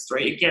Baltimore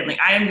story again.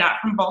 I am not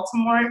from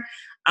Baltimore,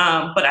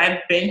 but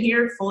I've been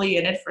here fully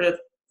in it for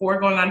 4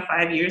 going on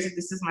 5 years.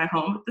 This is my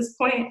home at this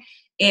point.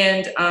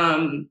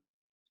 And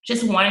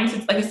just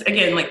wanting to,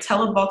 again,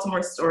 tell a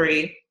Baltimore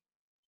story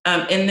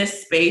in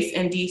this space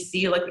in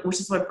DC, which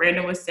is what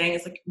Brandon was saying,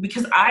 is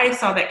because I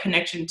saw that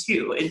connection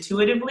too,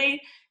 intuitively,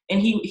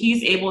 and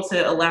he's able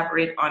to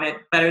elaborate on it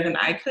better than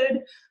I could.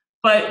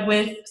 But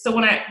I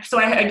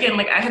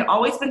had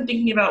always been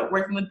thinking about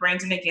working with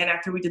Brandon again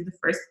after we did the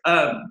first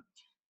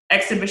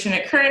exhibition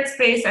at Current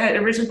Space. I had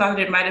originally thought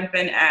that it might have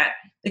been at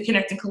the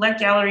Connect and Collect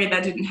Gallery.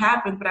 That didn't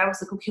happen, but I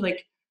was like, okay,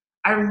 like,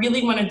 I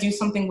really want to do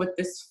something with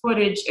this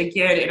footage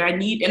again.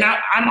 And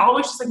I'm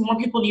always just like, more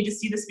people need to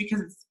see this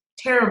because it's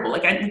terrible.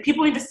 Like,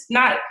 people need to,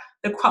 not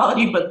the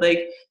quality, but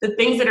like the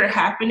things that are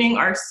happening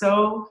are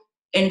so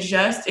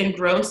unjust and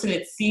gross. And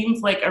it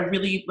seems like a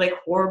really like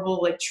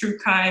horrible, like true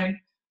crime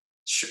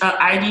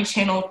ID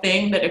channel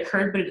thing that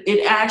occurred, but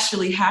it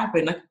actually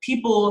happened. Like,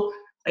 people,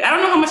 like, I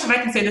don't know how much if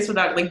I can say this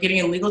without like getting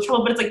in legal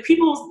trouble, but it's like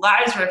people's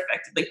lives are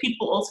affected. Like,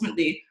 people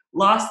ultimately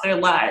lost their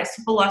lives.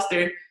 People lost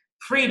their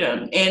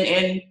freedom.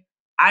 And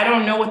I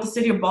don't know what the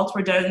city of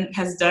Baltimore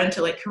has done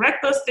to like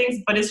correct those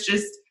things, but it's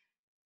just,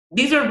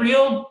 these are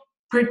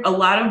a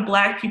lot of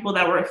Black people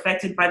that were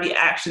affected by the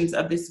actions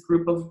of this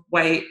group of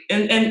white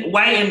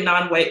and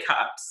non-white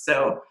cops.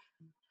 So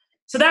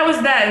that was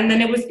that. And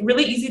then it was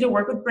really easy to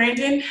work with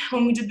Brandon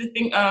when we did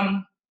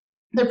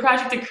the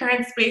project at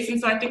Current Space. And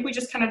so I think we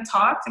just kind of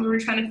talked and we were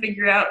trying to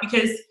figure out,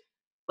 because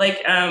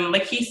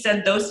like he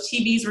said, those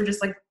TVs were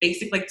just like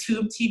basic like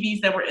tube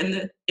TVs that were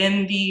in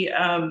the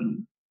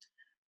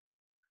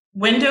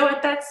window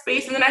at that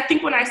space. And then I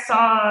think when I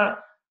saw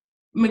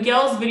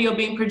Miguel's video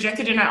being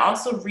projected, and I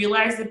also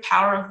realized the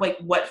power of like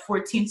what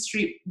 14th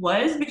Street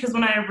was, because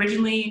when I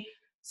originally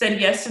said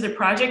yes to the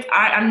project,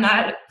 I'm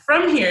not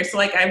from here. So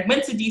like I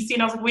went to DC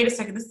and I was like, wait a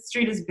second, this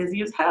street is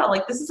busy as hell.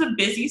 Like, this is a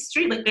busy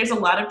street. Like, there's a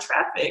lot of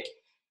traffic.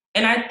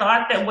 And I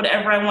thought that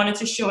whatever I wanted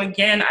to show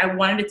again, I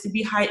wanted it to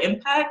be high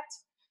impact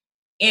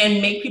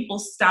and make people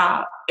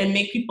stop and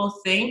make people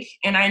think.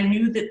 And I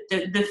knew that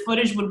the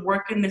footage would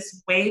work in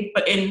this way,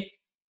 but it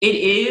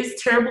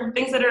is terrible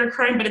things that are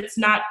occurring, but it's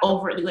not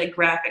overtly like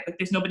graphic. Like,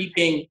 there's no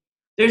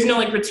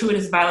like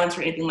gratuitous violence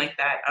or anything like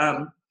that.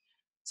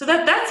 So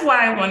that's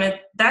why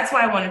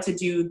I wanted to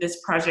do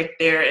this project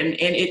there. And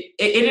it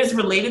is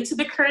related to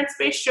the Current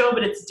Space show,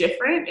 but it's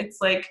different. It's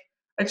like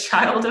a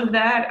child of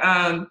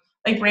that.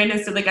 Like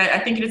Brandon said, like, I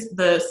think it is,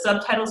 the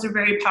subtitles are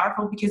very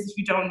powerful, because if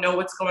you don't know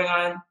what's going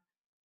on,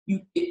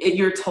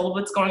 you're told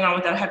what's going on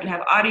without having to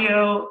have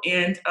audio.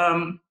 And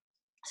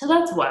so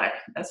that's why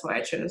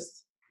I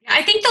chose.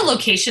 I think the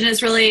location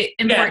is really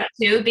important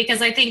too,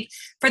 because I think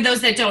for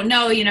those that don't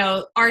know, you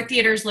know, our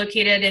theater is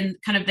located in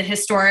kind of the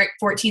historic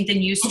 14th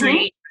and U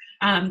Street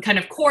kind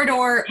of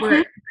corridor.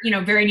 We're, you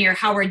know, very near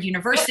Howard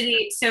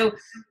University. So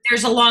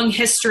there's a long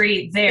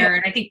history there.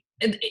 And I think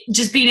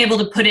just being able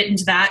to put it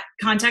into that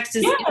context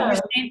is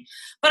interesting.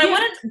 But I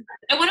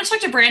want to talk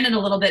to Brandon a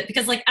little bit,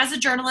 because like, as a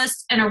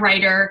journalist and a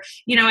writer,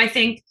 you know, I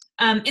think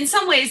in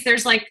some ways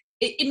there's like,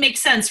 it makes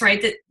sense, right?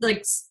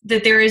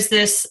 That there is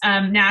this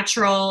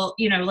natural,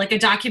 you know, like a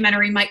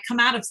documentary might come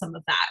out of some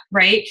of that,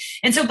 right?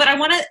 And so, but I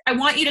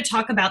want you to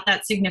talk about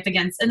that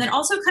significance, and then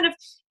also kind of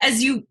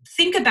as you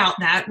think about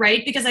that,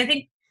 right? Because I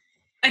think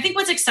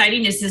what's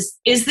exciting is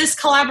this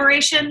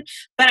collaboration,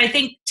 but I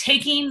think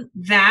taking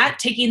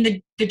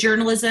the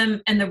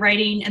journalism and the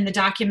writing and the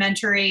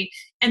documentary,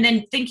 and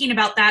then thinking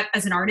about that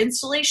as an art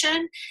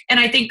installation. And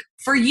I think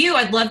for you,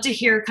 I'd love to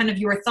hear kind of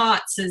your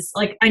thoughts, is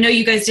like, I know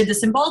you guys did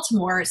this in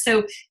Baltimore.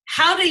 So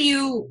how do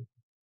you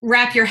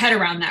wrap your head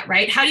around that,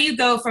 right? How do you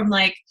go from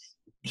like,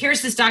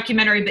 here's this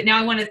documentary, but now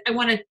I want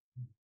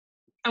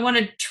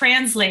to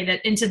translate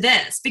it into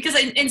this, because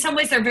in some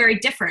ways they're very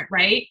different,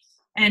 right?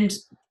 And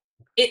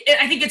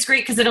I think it's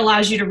great because it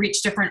allows you to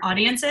reach different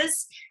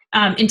audiences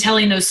in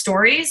telling those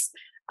stories.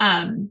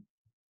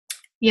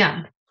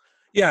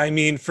 Yeah, I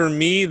mean, for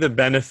me, the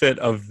benefit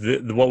of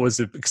what was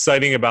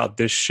exciting about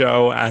this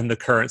show and the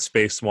Current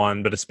Space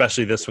one, but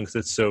especially this one because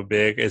it's so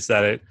big, is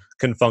that it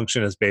can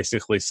function as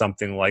basically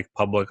something like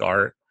public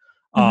art.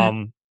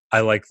 I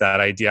like that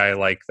idea. I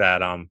like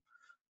that.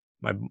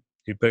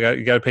 You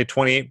got to pay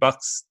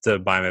 $28 to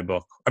buy my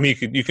book. I mean,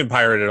 you can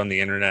pirate it on the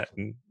internet,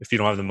 and if you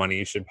don't have the money,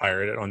 you should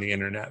pirate it on the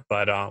internet.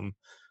 But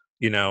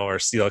you know, or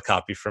steal a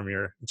copy from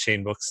your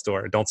chain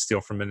bookstore. Don't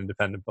steal from an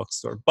independent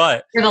bookstore.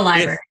 But or the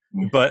library.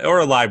 Or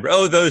a library.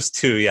 Oh, those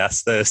two,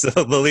 yes.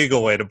 The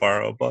legal way to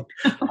borrow a book.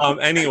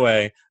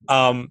 Anyway,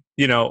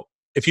 you know,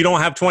 if you don't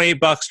have $28,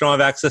 don't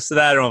have access to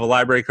that, don't have a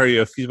library card, you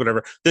have fees,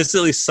 whatever, there's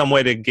at least some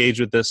way to engage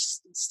with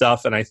this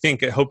stuff. And I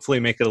think it hopefully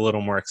make it a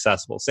little more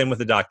accessible. Same with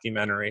the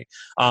documentary.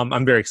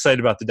 I'm very excited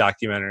about the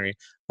documentary,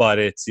 but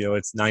it's, you know,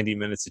 it's 90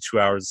 minutes to 2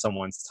 hours of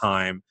someone's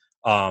time.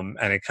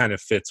 And it kind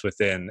of fits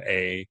within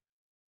a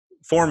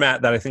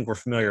format that I think we're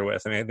familiar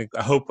with. I mean,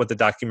 I hope what the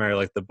documentary,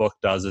 like the book,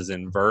 does is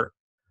invert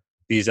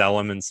these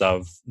elements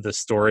of the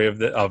story of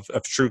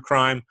true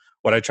crime.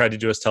 What I tried to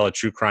do is tell a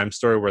true crime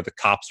story where the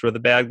cops were the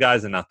bad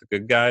guys and not the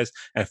good guys,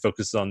 and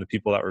focuses on the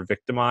people that were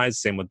victimized.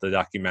 Same with the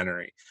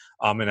documentary.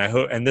 And I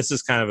hope, and this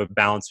is kind of a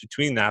balance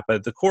between that, but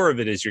at the core of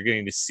it is you're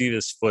getting to see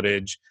this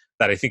footage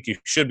that I think you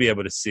should be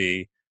able to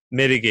see,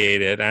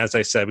 mitigated. And as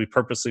I said, we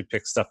purposely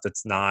pick stuff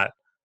that's not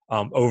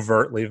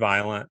overtly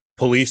violent.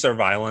 Police are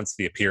violence.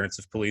 The appearance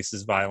of police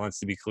is violence,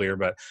 to be clear,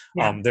 but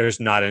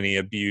there's not any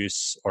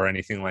abuse or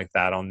anything like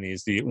that on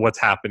these. What's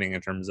happening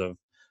in terms of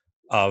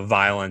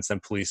violence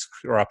and police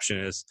corruption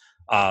is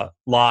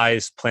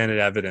lies, planted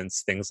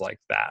evidence, things like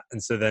that.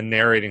 And so then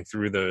narrating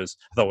through those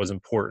I thought was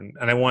important.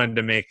 And I wanted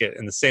to make it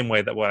in the same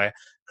way that what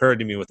occurred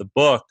to me with the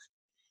book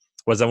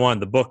was I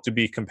wanted the book to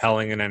be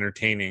compelling and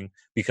entertaining,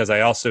 because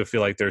I also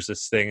feel like there's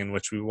this thing in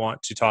which we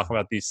want to talk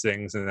about these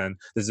things, and then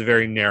there's a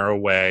very narrow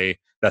way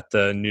that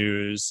the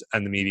news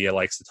and the media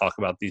likes to talk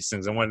about these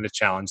things. I wanted to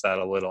challenge that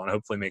a little and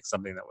hopefully make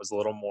something that was a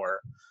little more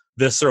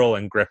visceral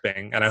and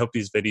gripping. And I hope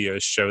these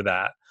videos show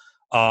that.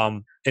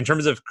 In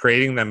terms of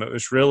creating them, it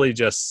was really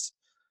just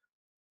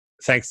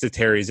thanks to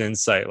Terry's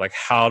insight, like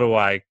how do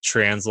I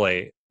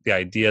translate the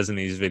ideas in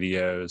these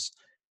videos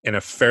in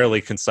a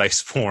fairly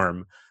concise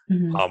form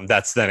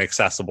that's then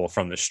accessible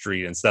from the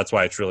street. And so that's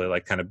why it's really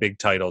like kind of big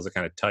titles that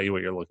kind of tell you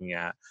what you're looking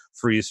at,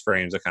 freeze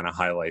frames that kind of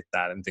highlight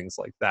that and things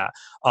like that.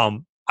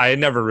 I had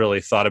never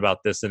really thought about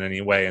this in any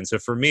way. And so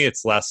for me,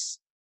 it's less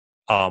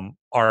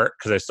art,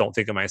 because I just don't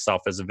think of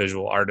myself as a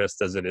visual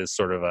artist, as it is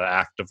sort of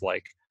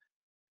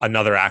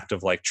another act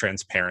of like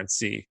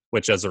transparency,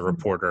 which as a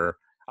reporter,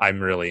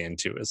 I'm really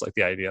into, is like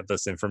the idea that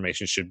this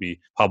information should be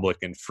public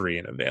and free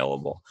and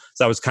available.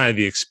 So that was kind of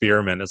the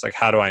experiment, is like,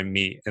 how do I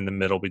meet in the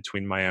middle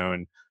between my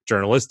own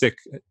journalistic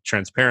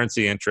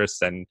transparency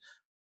interests and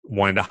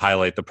wanting to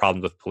highlight the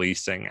problems with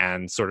policing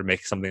and sort of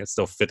make something that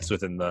still fits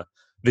within the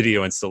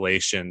video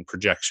installation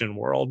projection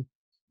world.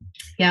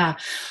 Yeah.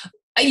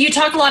 You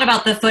talk a lot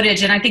about the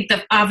footage, and I think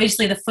that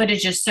obviously the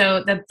footage is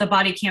the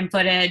body cam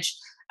footage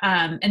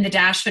and the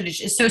dash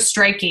footage is so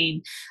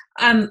striking.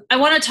 I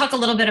want to talk a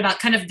little bit about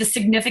kind of the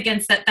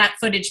significance that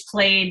footage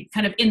played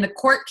kind of in the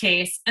court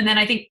case. And then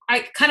I think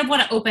I kind of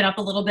want to open up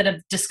a little bit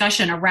of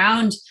discussion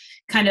around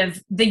kind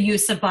of the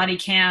use of body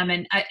cam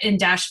and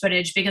dash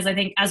footage, because I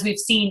think as we've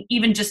seen,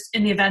 even just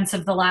in the events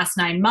of the last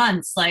 9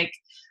 months, like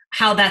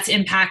how that's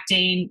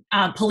impacting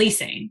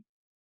policing.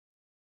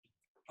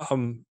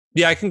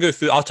 Yeah, I can go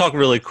through. I'll talk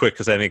really quick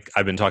because I think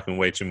I've been talking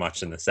way too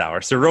much in this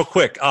hour. So real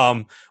quick,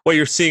 what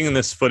you're seeing in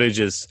this footage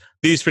is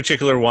these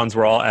particular ones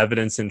were all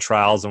evidence in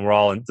trials and were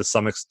all to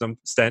some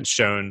extent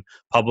shown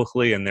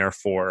publicly. And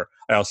therefore,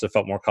 I also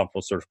felt more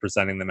comfortable sort of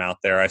presenting them out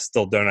there. I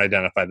still don't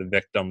identify the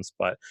victims,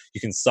 but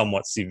you can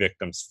somewhat see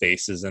victims'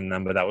 faces in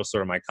them. But that was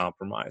sort of my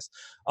compromise.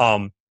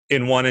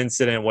 In one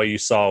incident, what you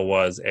saw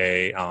was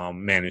a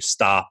man who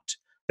stopped.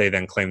 They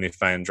then claim they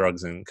found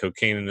drugs and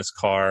cocaine in his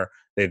car.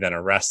 They then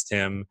arrest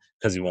him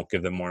because he won't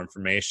give them more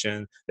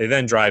information. They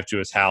then drive to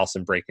his house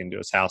and break into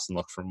his house and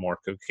look for more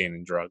cocaine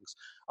and drugs.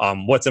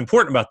 What's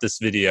important about this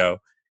video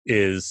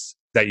is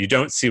that you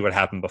don't see what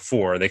happened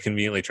before. They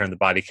conveniently turn the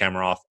body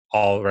camera off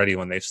already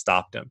when they've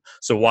stopped him.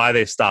 So why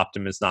they stopped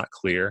him is not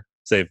clear.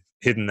 So they've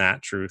hidden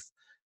that truth.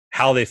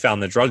 How they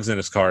found the drugs in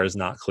his car is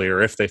not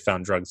clear. If they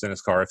found drugs in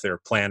his car, if they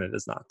were planted,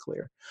 is not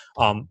clear.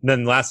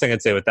 Then the last thing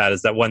I'd say with that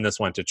is that when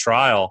this went to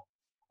trial,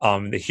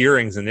 the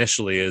hearings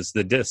initially it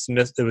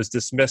was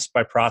dismissed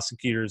by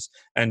prosecutors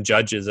and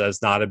judges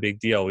as not a big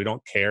deal. We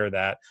don't care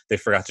that they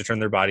forgot to turn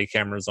their body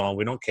cameras on.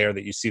 We don't care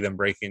that you see them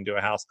breaking into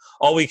a house.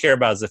 All we care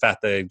about is the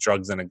fact that they had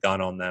drugs and a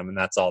gun on them, and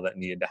that's all that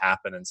needed to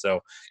happen. And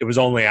so it was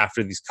only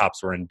after these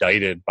cops were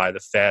indicted by the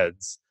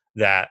feds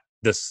that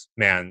this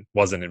man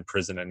wasn't in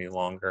prison any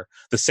longer.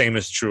 The same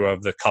is true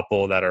of the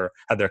couple that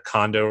had their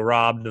condo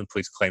robbed, and the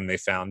police claim they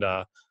found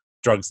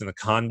drugs in the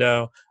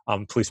condo.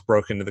 Police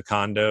broke into the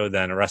condo,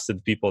 then arrested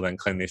the people, then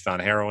claimed they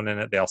found heroin in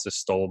it. They also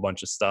stole a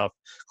bunch of stuff,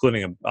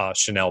 including a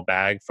Chanel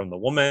bag from the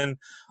woman.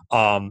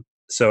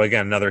 So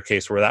again, another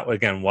case where that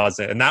again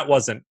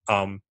wasn't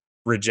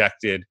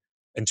rejected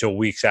until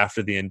weeks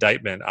after the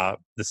indictment.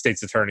 The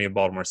state's attorney in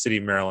Baltimore City,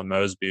 Marilyn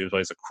Mosby,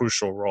 plays a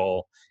crucial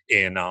role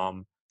in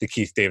the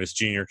Keith Davis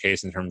Jr.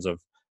 case in terms of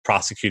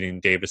prosecuting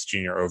Davis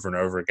Jr. over and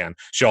over again.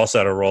 She also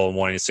had a role in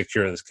wanting to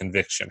secure this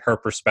conviction. Her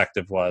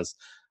perspective was,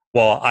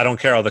 well, I don't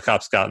care how the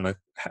cops got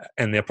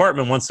in the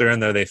apartment. Once they're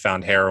in there, they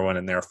found heroin,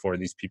 and therefore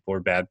these people are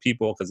bad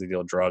people because they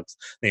deal drugs.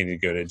 They need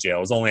to go to jail. It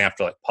was only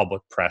after like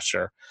public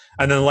pressure.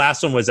 And then the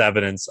last one was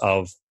evidence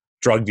of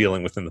drug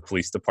dealing within the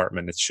police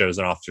department. It shows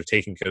an officer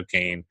taking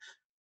cocaine,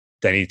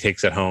 then he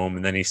takes it home,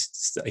 and then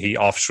he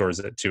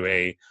offshores it to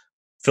a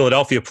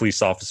Philadelphia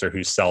police officer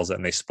who sells it,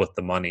 and they split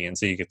the money. And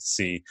so you get to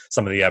see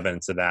some of the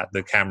evidence of that.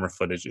 The camera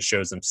footage, it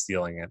shows them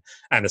stealing it,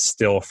 and a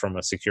still from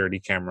a security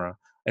camera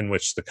in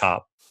which the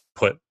cop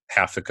put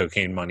half the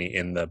cocaine money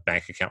in the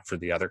bank account for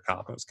the other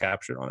cop, and was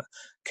captured on a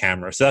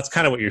camera. So that's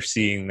kind of what you're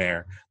seeing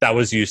there. That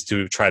was used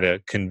to try to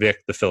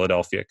convict the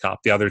Philadelphia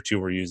cop. The other two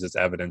were used as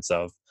evidence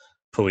of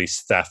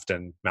police theft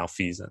and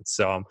malfeasance.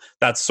 So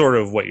that's sort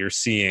of what you're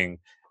seeing.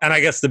 And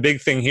I guess the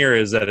big thing here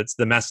is that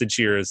the message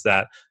here is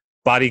that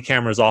body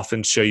cameras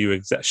often show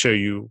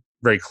you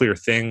very clear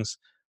things.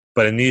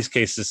 But in these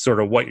cases,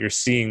 sort of what you're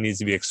seeing needs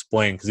to be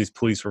explained, because these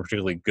police were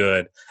particularly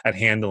good at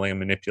handling and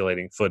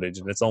manipulating footage.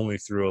 And it's only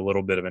through a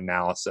little bit of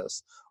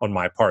analysis on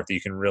my part that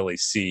you can really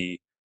see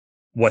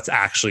what's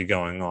actually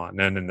going on.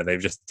 No, they've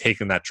just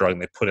taken that drug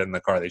and they put it in the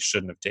car they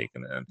shouldn't have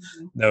taken it in.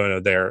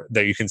 Mm-hmm.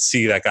 No, you can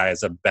see that guy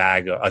has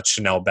a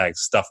Chanel bag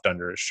stuffed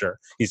under his shirt.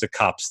 He's a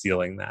cop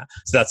stealing that.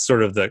 So that's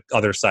sort of the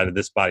other side of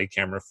this body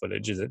camera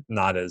footage. Is it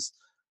not as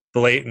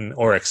blatant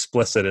or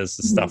explicit as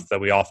the stuff that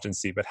we often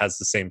see, but has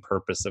the same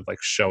purpose of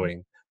like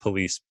showing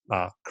police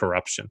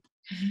corruption.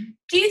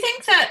 Do you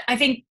think that, I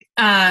think,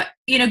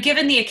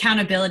 given the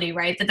accountability,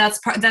 right, that's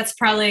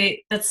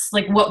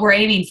like what we're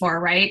aiming for,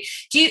 right?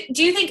 Do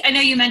you think, I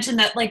know you mentioned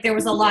that like there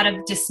was a lot of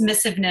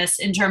dismissiveness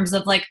in terms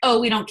of like, oh,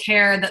 we don't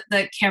care that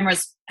the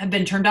cameras have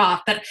been turned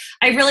off. But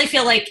I really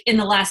feel like in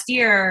the last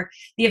year,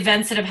 the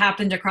events that have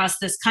happened across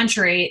this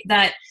country,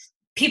 that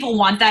people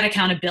want that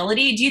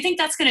accountability. Do you think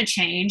that's going to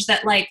change?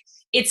 That like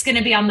it's going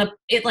to be on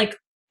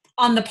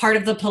the part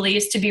of the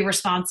police to be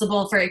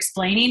responsible for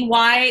explaining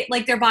why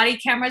like their body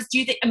cameras, do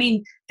you think, I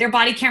mean, their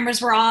body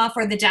cameras were off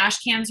or the dash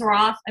cams were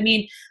off? I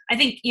mean, I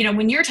think,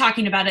 when you're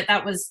talking about it,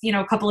 that was,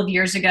 a couple of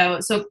years ago.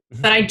 So,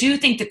 but I do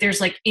think that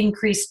there's like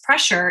increased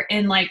pressure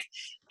in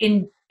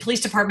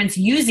police departments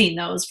using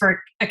those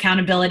for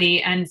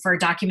accountability and for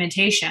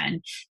documentation.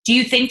 Do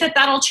you think that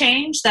that'll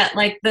change, that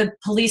like the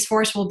police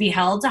force will be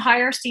held to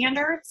higher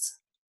standards?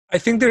 I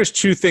think there's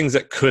two things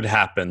that could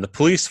happen. The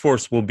police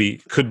force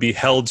could be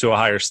held to a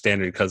higher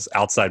standard because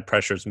outside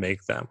pressures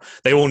make them.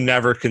 They will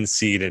never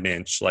concede an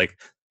inch. Like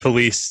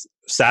police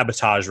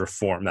sabotage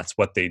reform, that's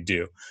what they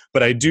do.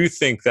 But I do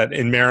think that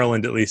in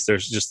Maryland, at least,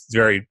 there's just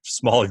very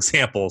small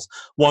examples.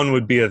 One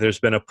would be that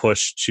there's been a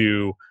push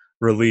to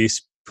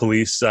release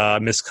police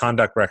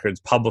misconduct records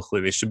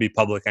publicly. They should be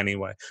public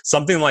anyway.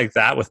 Something like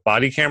that with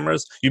body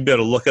cameras, you'd be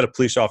able to look at a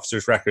police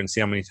officer's record and see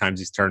how many times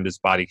he's turned his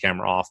body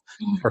camera off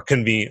or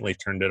conveniently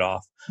turned it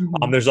off.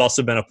 There's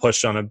also been a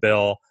push on a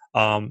bill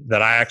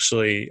that I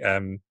actually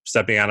am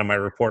stepping out of my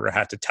reporter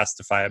hat to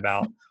testify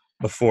about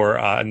before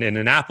in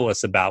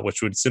Annapolis about,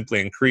 which would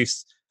simply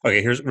increase.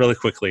 Okay, here's really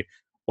quickly.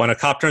 When a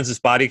cop turns his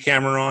body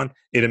camera on,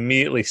 it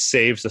immediately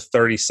saves the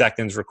 30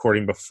 seconds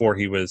recording before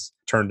he was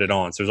turned it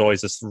on. So there's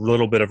always this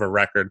little bit of a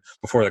record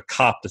before the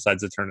cop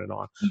decides to turn it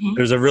on.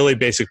 There's a really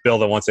basic bill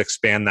that wants to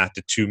expand that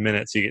to 2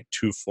 minutes. So you get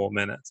 2 full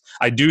minutes.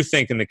 I do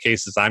think in the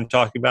cases I'm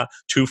talking about,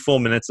 2 full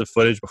minutes of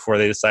footage before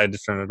they decided to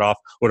turn it off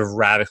would have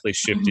radically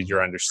shifted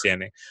your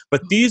understanding.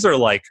 But these are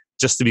like,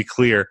 just to be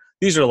clear,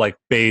 these are like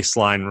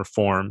baseline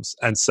reforms.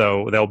 And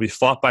so they'll be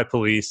fought by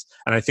police.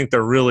 And I think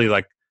they're really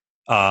like,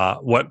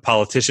 what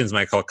politicians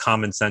might call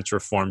common sense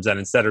reforms, and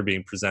instead are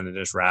being presented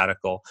as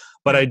radical.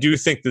 But I do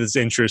think that this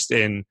interest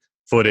in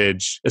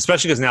footage,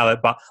 especially because now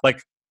that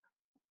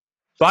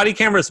body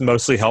cameras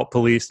mostly help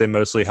police, they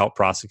mostly help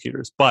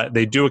prosecutors, but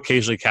they do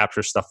occasionally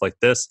capture stuff like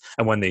this.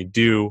 And when they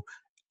do,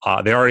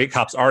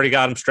 cops already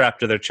got them strapped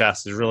to their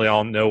chest. There's really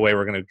no way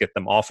we're going to get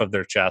them off of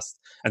their chest.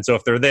 And so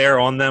if they're there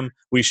on them,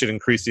 we should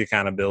increase the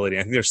accountability.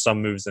 I think there's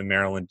some moves in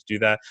Maryland to do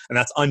that. And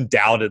that's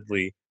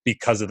undoubtedly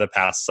because of the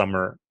past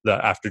summer,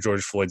 after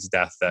George Floyd's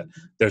death, that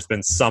there's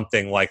been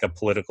something like a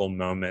political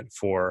moment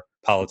for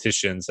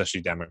politicians,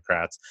 especially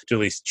Democrats, to at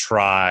least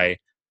try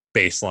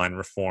baseline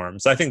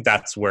reforms. I think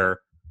that's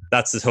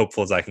as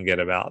hopeful as I can get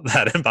about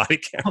that in body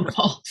camera.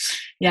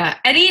 Yeah.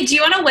 Eddie, do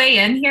you want to weigh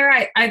in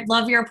here? I'd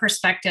love your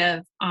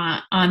perspective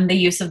on the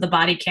use of the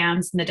body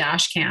cams and the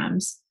dash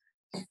cams.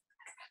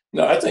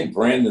 No, I think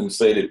Brandon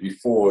said it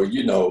before.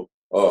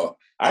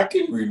 I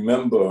can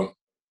remember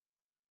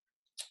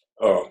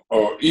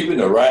or even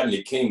the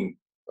Rodney King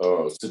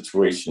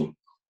situation,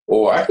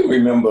 or I can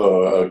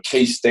remember a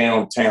case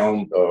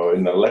downtown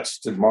in the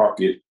Lexington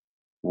Market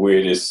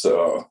where this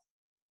a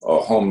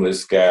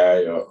homeless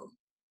guy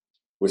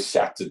was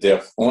shot to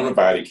death on a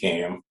body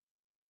cam.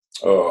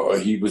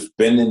 He was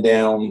bending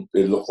down,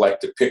 it looked like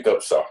to pick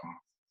up something.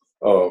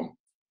 And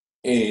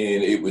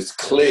it was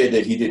clear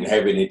that he didn't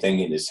have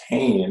anything in his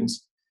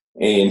hands,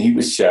 and he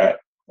was shot.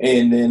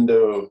 And then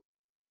the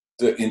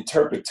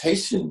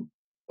interpretation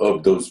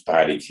of those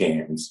body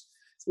cams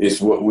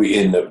is what we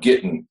end up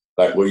getting,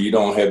 like where you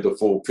don't have the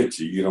full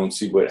picture. You don't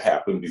see what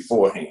happened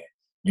beforehand.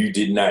 You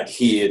did not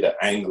hear the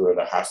anger or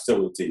the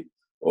hostility,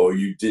 or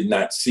you did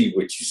not see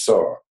what you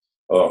saw.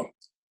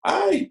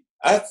 I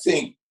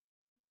think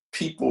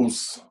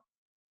people's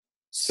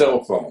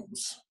cell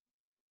phones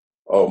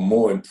are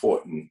more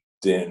important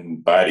than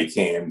body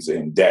cams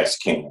and dash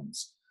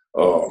cams,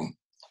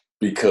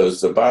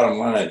 because the bottom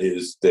line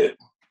is that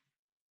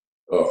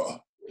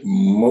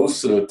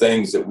most of the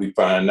things that we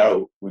find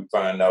out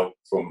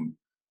from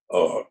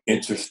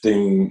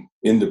interesting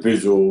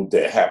individual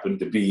that happened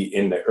to be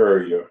in the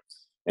area,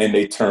 and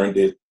they turned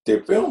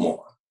their film on.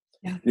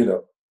 Yeah.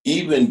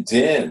 Even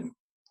then,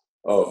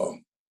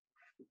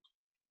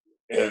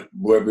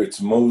 whether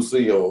it's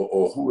Mosley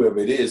or whoever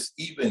it is,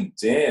 even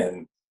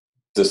then,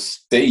 the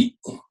state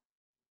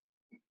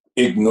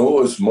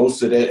ignores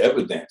most of that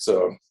evidence.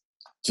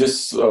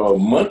 Just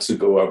months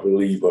ago, I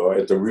believe,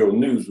 at the Real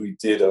News, we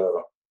did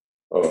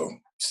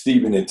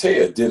Stephen and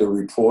Taya did a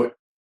report.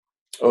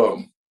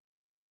 Well,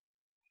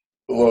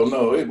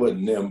 no, it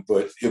wasn't them,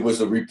 but it was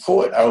a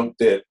report out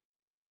that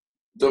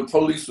the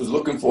police was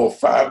looking for a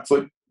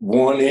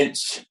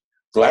 5'1"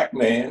 black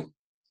man,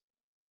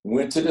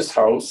 went to this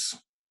house,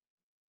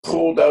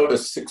 pulled out a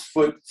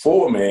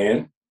 6'4"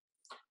 man,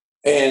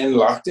 and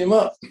locked him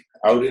up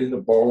out in the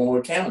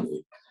Baltimore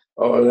County.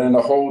 And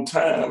the whole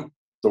time,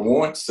 the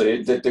warrant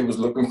said that they was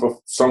looking for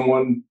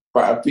someone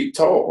 5 feet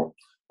tall.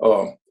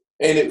 And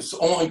it was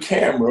on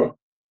camera,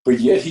 but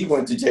yet he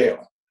went to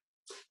jail.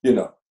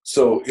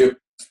 So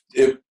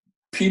if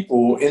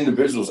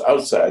individuals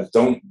outside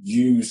don't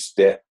use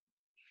that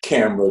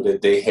camera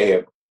that they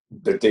have,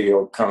 that they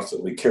are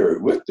constantly carry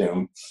with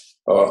them,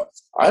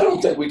 I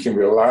don't think we can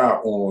rely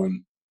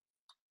on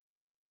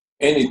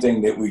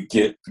anything that we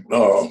get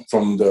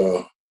from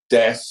the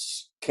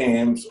dash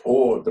cams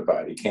or the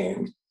body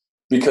cams,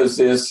 because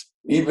there's,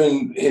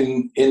 even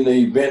in the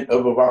event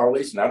of a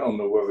violation, I don't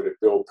know whether the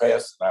bill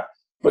passed or not,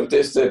 but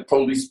there's that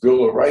police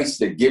bill of rights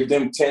that give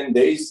them 10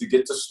 days to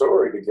get the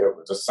story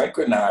together, to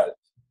synchronize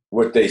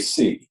what they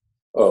see.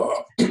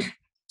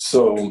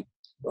 So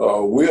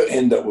we'll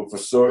end up with a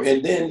story.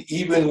 And then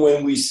even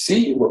when we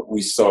see what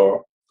we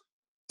saw,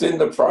 then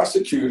the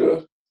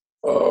prosecutor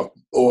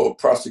or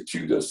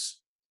prosecutors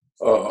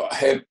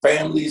have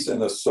families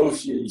and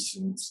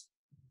associations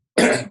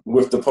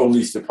with the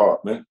police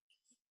department,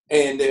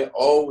 and they're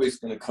always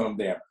going to come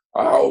down.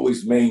 I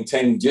always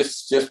maintain,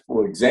 just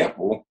for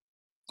example,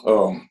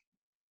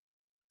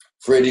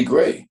 Freddie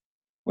Gray.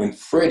 When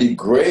Freddie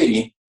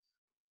Gray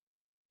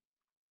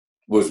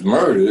was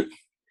murdered,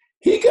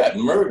 he got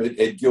murdered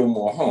at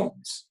Gilmore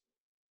Homes.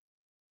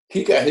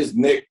 He got his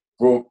neck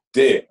broke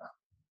there.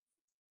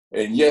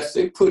 And yes,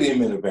 they put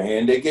him in a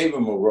van. They gave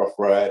him a rough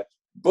ride.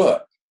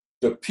 But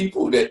the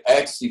people that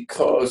actually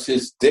caused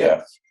his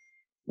death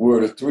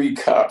were the 3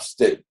 cops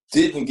that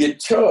didn't get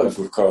charged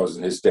with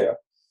causing his death.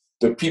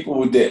 The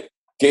people that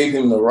gave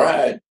him the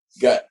ride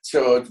got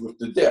charged with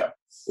the death.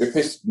 If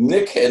his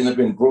neck hadn't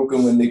been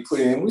broken when they put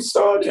him in, we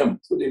saw them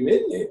put him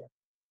in there.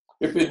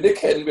 If his neck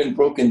hadn't been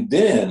broken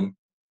then,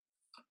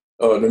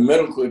 the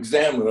medical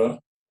examiner,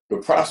 the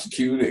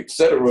prosecutor, et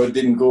cetera,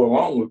 didn't go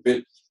along with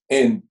it,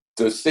 and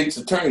the state's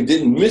attorney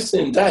didn't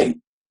misindict.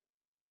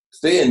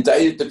 They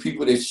indicted the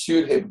people that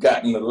should have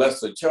gotten the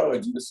lesser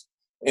charges,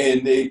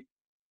 and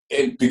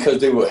because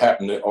they would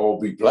happen to all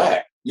be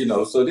Black,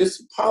 so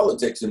there's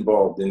politics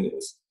involved in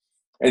this.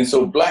 And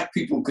so Black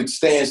people could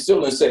stand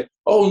still and say,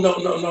 oh,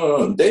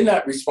 no, they're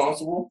not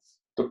responsible.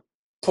 The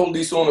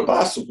police on the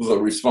bicycles are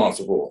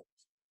responsible.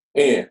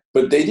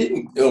 But they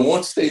didn't,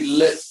 once they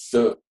let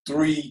the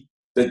 3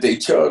 that they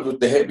charged with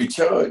the heavy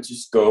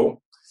charges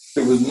go,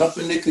 there was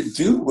nothing they could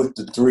do with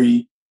the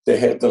 3 that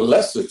had the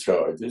lesser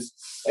charges,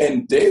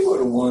 and they were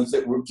the ones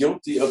that were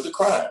guilty of the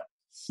crime.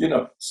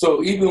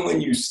 So even when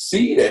you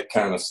see that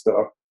kind of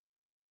stuff,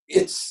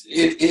 it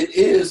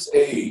is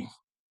a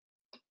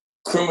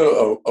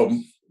criminal,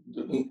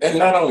 and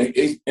not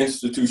only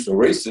institutional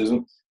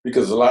racism,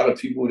 because a lot of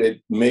people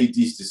that made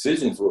these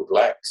decisions were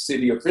Black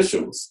city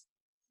officials.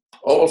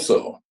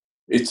 Also,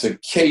 it's a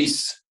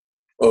case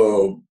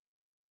of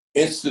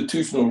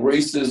institutional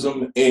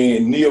racism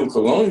and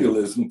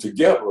neocolonialism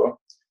together,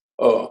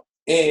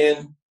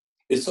 and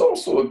it's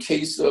also a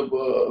case of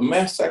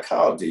mass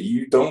psychology.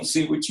 You don't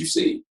see what you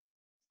see,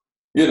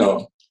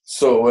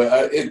 So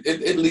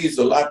it leaves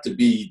a lot to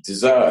be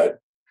desired.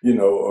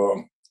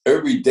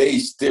 Every day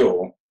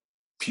still,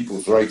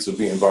 people's rights are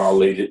being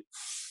violated,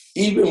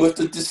 even with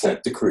the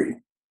dissent decree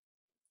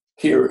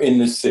here in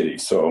the city.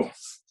 So,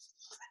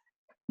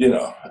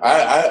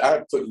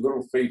 I put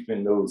little faith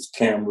in those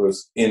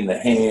cameras in the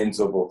hands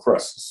of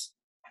oppressors.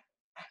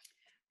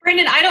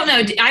 Brandon, I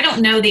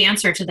don't know the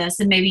answer to this,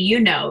 and maybe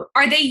you know.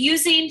 Are they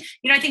using,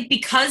 I think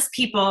because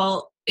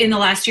people in the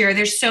last year,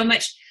 there's so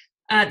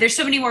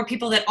many more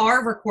people that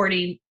are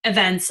recording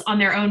events on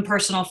their own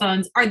personal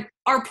phones.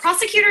 Are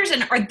prosecutors,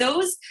 and are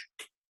those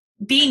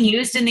being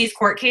used in these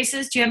court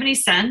cases? Do you have any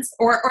sense?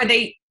 Or are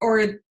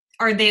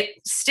they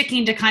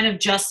sticking to kind of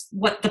just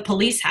what the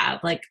police have?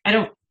 It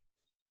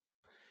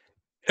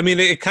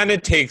kind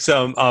of takes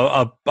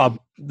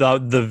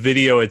the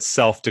video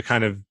itself to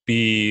kind of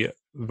be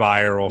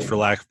viral, for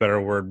lack of a better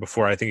word,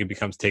 before I think it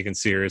becomes taken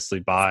seriously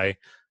by,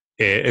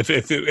 if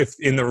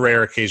in the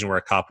rare occasion where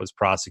a cop was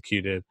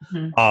prosecuted.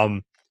 Mm-hmm.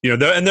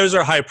 And those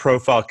are high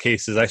profile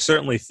cases. I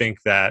certainly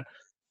think that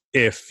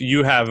if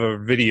you have a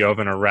video of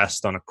an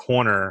arrest on a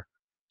corner,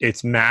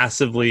 it's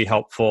massively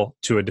helpful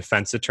to a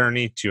defense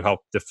attorney to help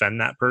defend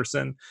that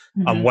person.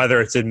 Mm-hmm. Whether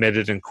it's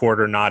admitted in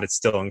court or not, it's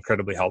still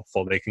incredibly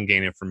helpful. They can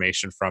gain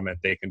information from it.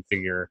 They can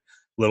figure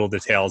little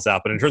details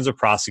out. But in terms of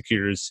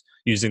prosecutors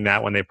using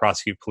that when they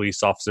prosecute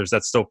police officers,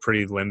 that's still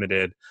pretty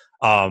limited.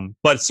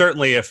 But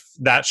certainly if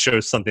that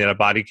shows something that a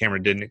body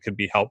camera didn't, it could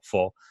be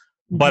helpful.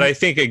 Mm-hmm. But I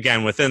think,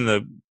 again, within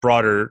the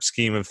broader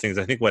scheme of things,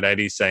 I think what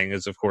Eddie's saying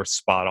is, of course,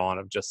 spot on,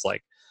 of just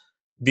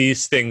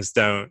these things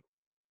don't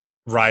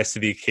rise to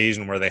the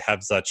occasion where they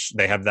have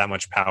that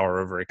much power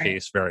over a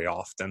case very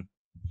often.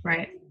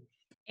 Right.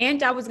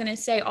 And I was going to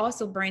say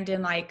also,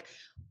 Brandon,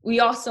 we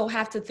also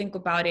have to think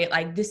about it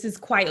this is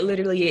quite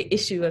literally an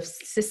issue of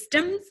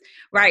systems,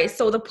 right?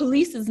 So the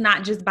police is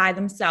not just by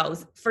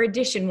themselves. For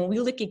addition, when we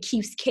look at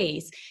Keith's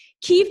case,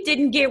 Keith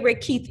didn't get where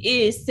Keith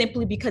is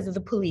simply because of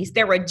the police.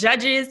 There were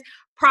judges,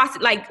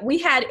 we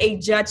had a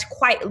judge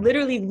quite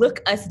literally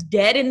look us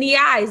dead in the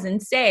eyes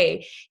and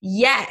say,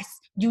 yes,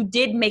 you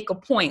did make a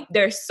point.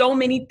 There's so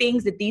many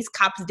things that these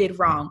cops did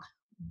wrong,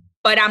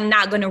 but I'm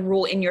not going to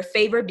rule in your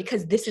favor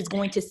because this is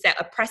going to set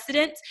a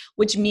precedent,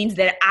 which means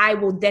that I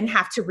will then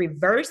have to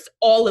reverse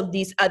all of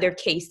these other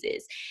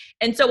cases.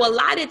 And so a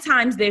lot of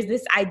times there's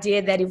this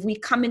idea that if we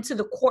come into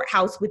the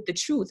courthouse with the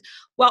truth,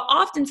 well,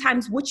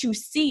 oftentimes what you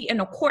see in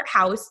a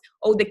courthouse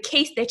or the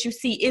case that you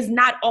see is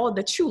not all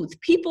the truth.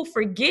 People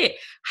forget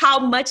how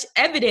much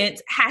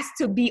evidence has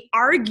to be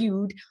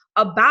argued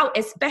about,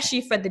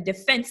 especially for the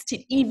defense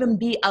to even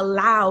be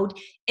allowed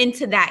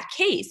into that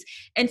case.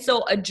 And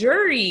so a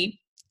jury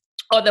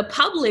or the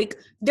public,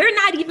 they're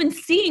not even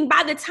seeing,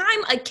 by the time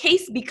a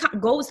case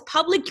goes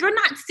public, you're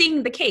not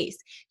seeing the case.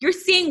 You're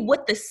seeing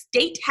what the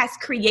state has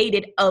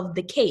created of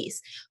the case.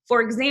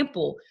 For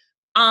example,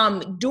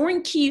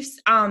 during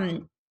Keith's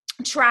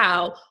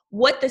trial,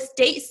 what the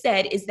state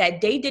said is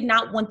that they did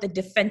not want the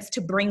defense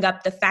to bring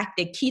up the fact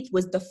that Keith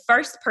was the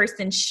first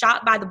person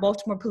shot by the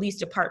Baltimore Police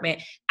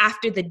Department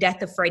after the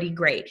death of Freddie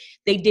Gray.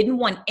 They didn't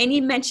want any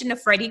mention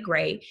of Freddie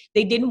Gray.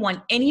 They didn't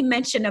want any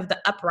mention of the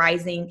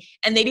uprising,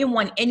 and they didn't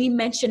want any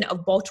mention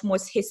of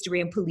Baltimore's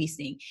history and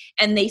policing.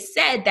 And they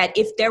said that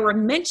if there were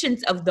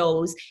mentions of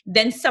those,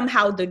 then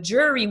somehow the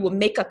jury would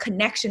make a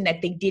connection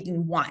that they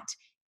didn't want.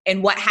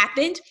 And what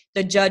happened?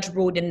 The judge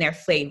ruled in their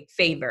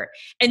favor.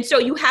 And so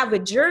you have a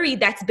jury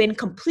that's been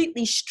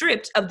completely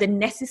stripped of the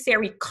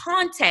necessary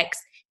context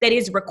that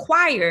is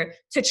required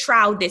to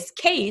trial this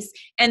case,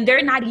 and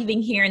they're not even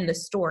hearing the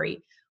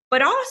story.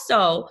 But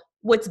also,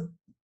 what's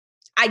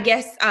I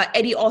guess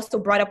Eddie also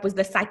brought up was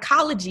the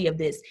psychology of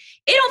this.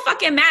 It don't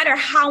fucking matter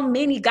how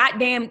many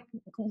goddamn,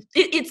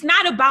 it's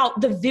not about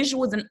the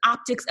visuals and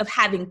optics of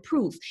having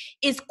proof.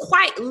 It's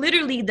quite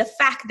literally the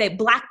fact that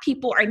Black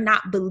people are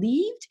not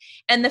believed,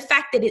 and the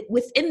fact that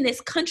within this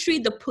country,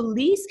 the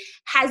police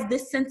has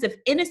this sense of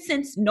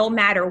innocence no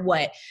matter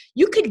what.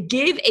 You could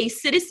give a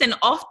citizen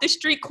off the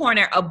street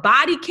corner a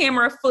body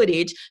camera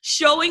footage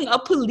showing a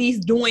police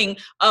doing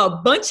a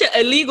bunch of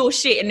illegal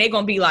shit, and they're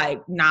going to be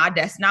like, nah,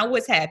 that's not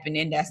what's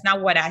happening. That's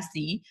not what I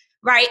see,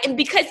 right? And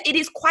because it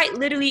is quite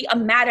literally a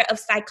matter of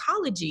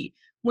psychology.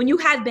 When you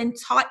have been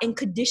taught and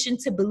conditioned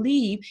to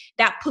believe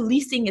that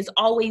policing is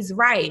always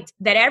right,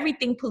 that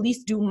everything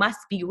police do must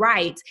be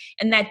right,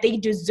 and that they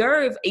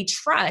deserve a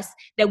trust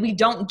that we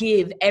don't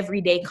give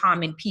everyday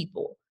common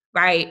people,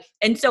 right?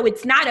 And so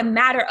it's not a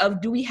matter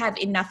of, do we have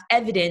enough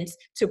evidence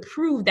to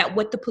prove that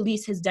what the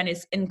police has done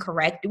is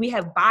incorrect? Do we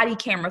have body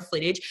camera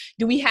footage?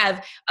 Do we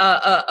have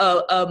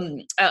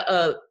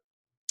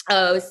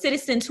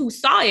citizens who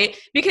saw it?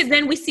 Because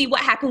then we see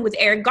what happened with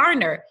Eric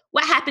Garner.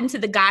 What happened to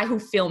the guy who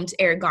filmed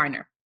Eric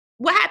Garner?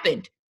 What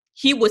happened?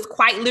 He was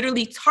quite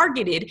literally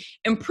targeted,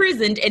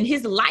 imprisoned, and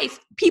his life,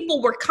 people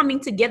were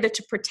coming together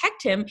to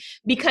protect him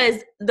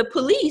because the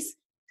police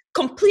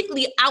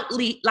completely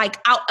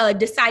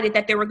decided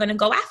that they were going to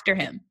go after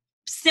him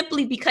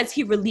simply because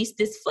he released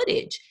this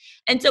footage.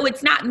 And so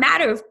it's not a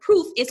matter of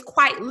proof. It's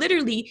quite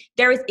literally,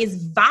 there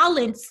is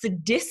violent,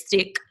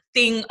 sadistic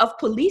thing of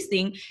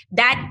policing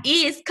that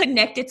is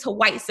connected to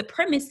white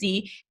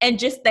supremacy, and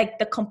just like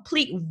the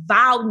complete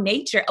vile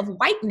nature of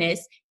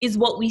whiteness is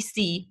what we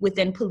see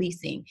within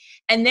policing.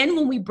 And then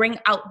when we bring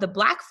out the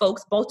Black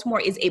folks, Baltimore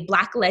is a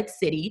Black-led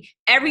city.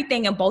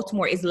 Everything in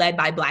Baltimore is led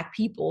by Black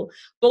people.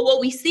 But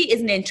what we see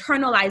is an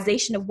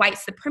internalization of white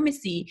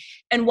supremacy.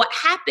 And what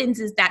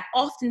happens is that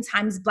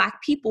oftentimes Black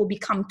people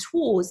become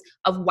tools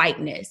of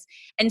whiteness.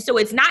 And so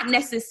it's not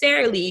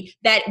necessarily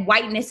that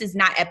whiteness is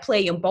not at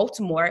play in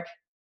Baltimore.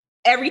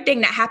 Everything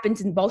that happens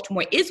in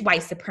Baltimore is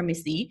white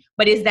supremacy,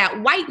 but is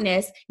that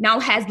whiteness now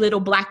has little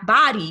Black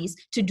bodies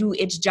to do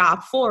its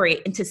job for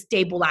it and to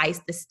stabilize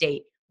the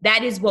state.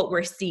 That is what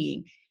we're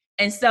seeing.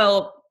 And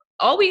so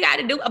all we got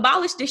to do,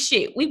 abolish this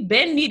shit. We've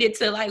been needed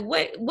to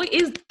what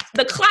is,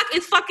 the clock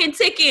is fucking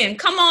ticking.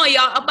 Come on,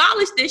 y'all,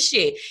 abolish this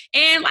shit.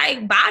 And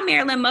bye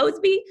Marilyn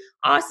Mosby.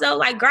 Also,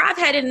 girl, I've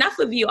had enough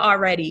of you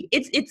already.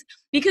 It's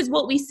because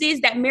what we see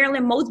is that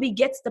Marilyn Mosby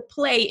gets to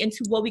play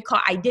into what we call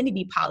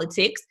identity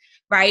politics,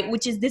 right?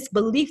 Which is this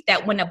belief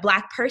that when a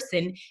Black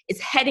person is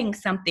heading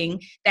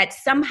something, that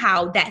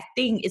somehow that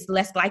thing is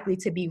less likely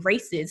to be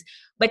racist.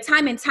 But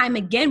time and time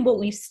again, what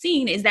we've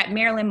seen is that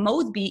Marilyn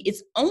Mosby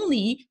is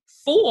only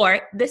for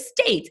the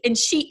state, and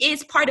she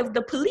is part of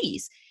the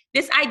police.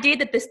 This idea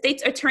that the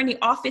state's attorney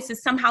office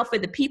is somehow for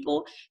the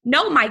people.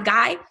 No, my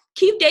guy,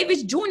 Keith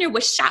Davis Jr.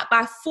 was shot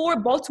by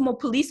 4 Baltimore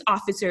police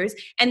officers,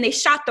 and they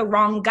shot the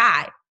wrong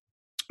guy.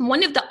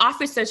 One of the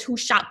officers who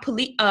shot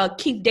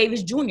Keith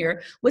Davis Jr.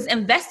 was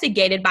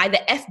investigated by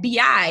the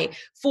FBI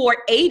for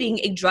aiding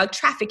a drug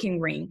trafficking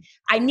ring.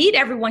 I need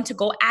everyone to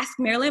go ask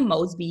Marilyn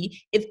Mosby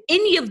if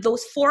any of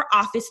those 4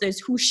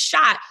 officers who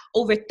shot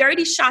over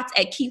 30 shots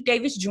at Keith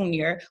Davis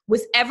Jr.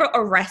 was ever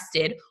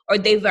arrested or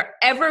they've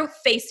ever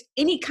faced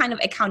any kind of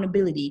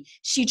accountability.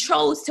 She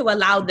chose to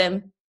allow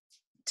them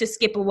to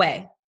skip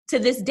away. To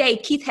this day,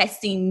 Keith has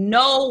seen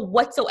no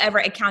whatsoever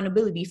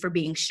accountability for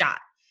being shot.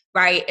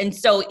 Right. And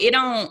so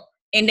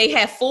and they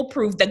have full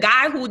proof. The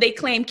guy who they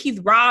claim Keith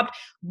robbed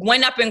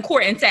went up in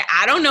court and said,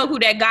 I don't know who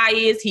that guy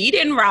is. He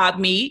didn't rob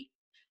me.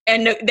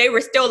 And they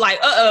were still like,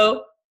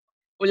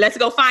 let's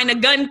go find a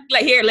gun.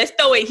 Like, here, let's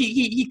throw it.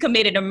 He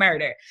committed a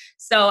murder.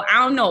 So I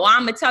don't know. All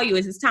I'm gonna tell you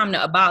is it's time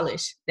to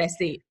abolish. That's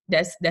it.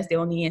 That's the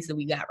only answer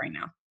we got right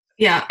now.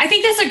 Yeah, I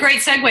think that's a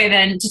great segue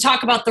then to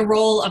talk about the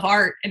role of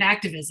art and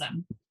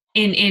activism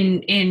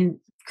in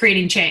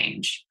creating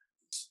change.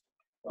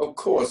 Of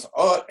course,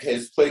 art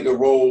has played a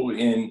role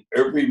in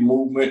every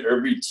movement,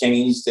 every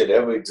change that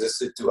ever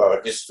existed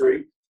throughout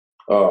history.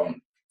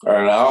 And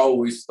I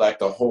always like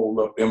to hold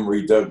up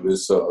Emory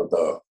Douglas,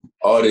 the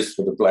artist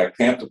for the Black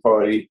Panther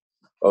Party.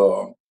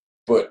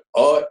 But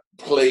art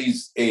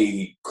plays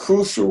a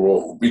crucial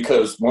role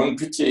because one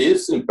picture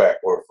is in fact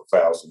worth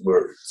 1,000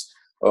 words.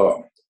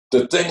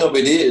 The thing of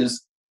it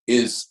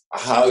is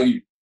how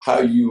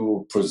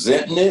you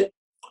presenting it.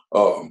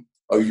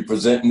 Are you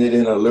presenting it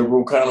in a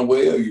liberal kind of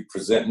way? Are you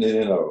presenting it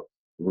in a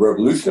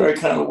revolutionary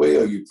kind of way?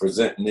 Are you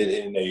presenting it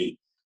in a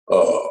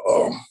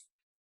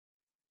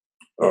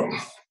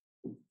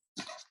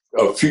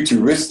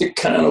futuristic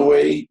kind of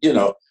way? You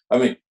know, I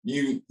mean,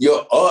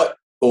 your art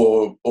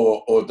or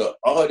the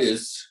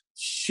artist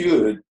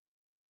should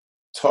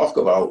talk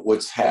about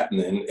what's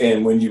happening.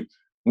 And when you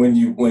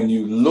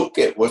look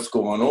at what's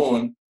going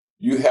on,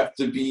 you have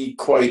to be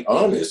quite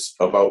honest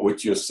about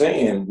what you're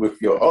saying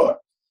with your art.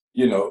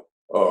 You know,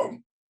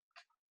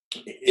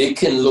 it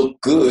can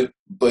look good,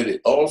 but it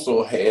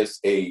also has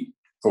a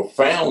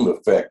profound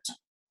effect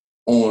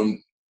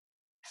on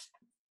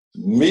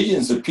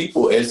millions of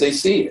people as they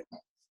see it,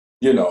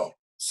 you know.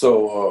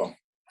 So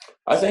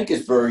I think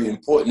it's very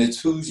important.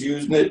 It's who's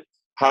using it,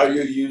 how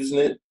you're using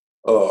it,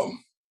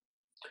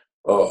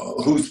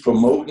 who's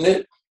promoting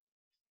it,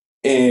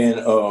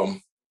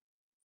 and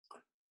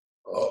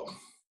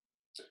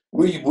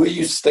where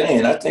you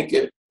stand. I think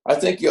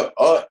your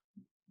art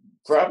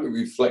probably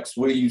reflects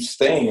where you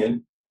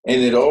stand,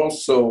 and it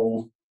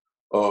also,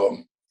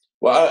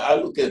 I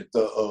look at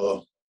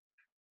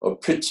a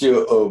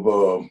picture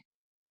of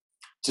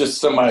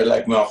just somebody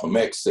like Malcolm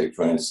X, say,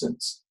 for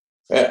instance.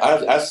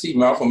 I see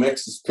Malcolm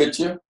X's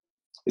picture.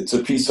 It's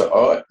a piece of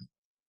art,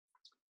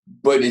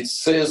 but it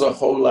says a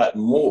whole lot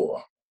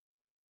more,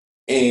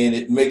 and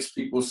it makes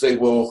people say,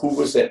 well, who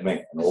was that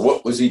man, or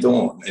what was he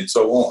doing, and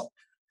so on.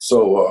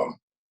 So,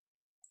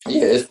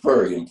 yeah, it's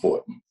very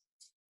important.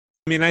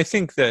 I mean, I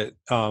think that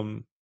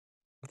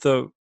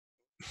the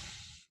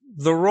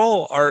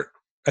role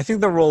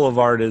of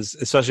art is,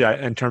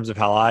 especially in terms of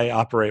how I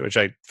operate, which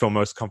I feel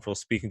most comfortable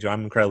speaking to.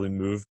 I'm incredibly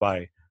moved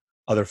by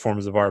other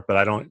forms of art, but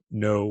I don't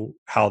know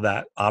how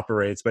that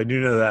operates. But I do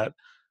know that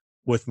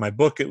with my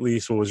book, at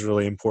least, what was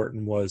really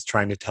important was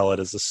trying to tell it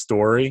as a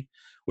story,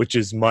 which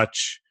is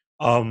much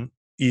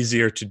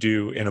easier to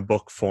do in a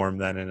book form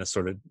than in a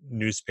sort of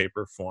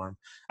newspaper form.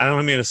 I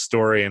don't mean a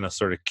story in a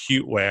sort of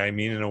cute way. I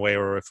mean in a way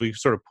where if we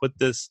sort of put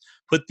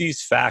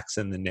these facts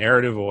in the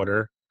narrative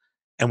order,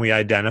 and we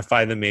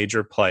identify the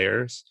major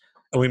players,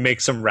 and we make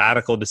some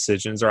radical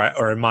decisions, I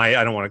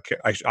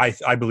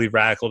believe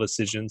radical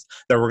decisions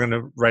that we're going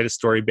to write a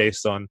story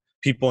based on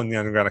people in the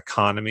underground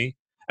economy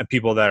and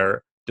people that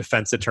are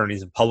defense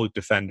attorneys and public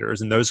defenders,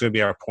 and those are going to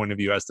be our point of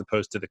view as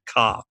opposed to the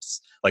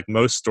cops, like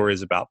most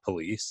stories about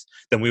police,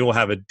 then we will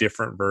have a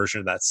different version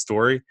of that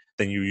story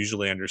than you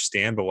usually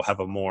understand, but we'll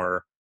have a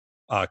more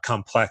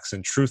complex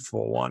and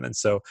truthful one. And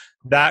so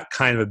that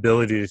kind of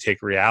ability to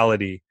take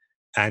reality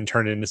and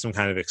turn it into some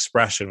kind of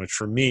expression, which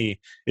for me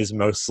is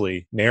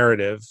mostly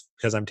narrative,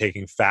 because I'm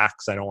taking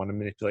facts. I don't want to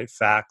manipulate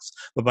facts.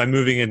 But by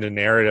moving into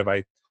narrative,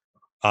 I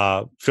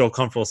feel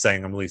comfortable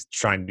saying I'm at least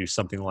trying to do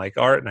something like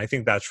art. And I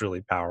think that's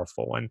really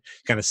powerful when you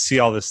kind of see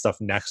all this stuff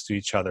next to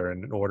each other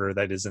in an order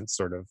that isn't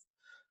sort of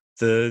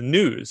the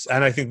news.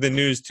 And I think the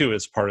news, too,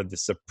 is part of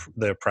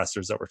the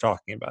oppressors that we're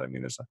talking about. I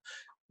mean,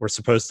 we're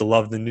supposed to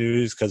love the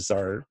news because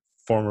our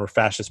former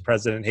fascist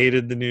president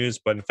hated the news,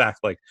 but in fact,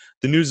 like,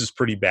 the news is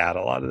pretty bad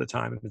a lot of the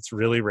time. It's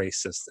really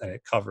racist, and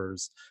it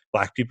covers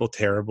Black people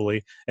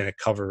terribly, and it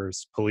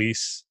covers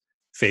police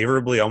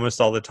favorably almost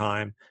all the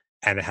time,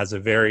 and it has a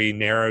very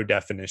narrow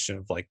definition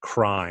of like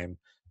crime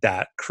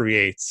that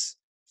creates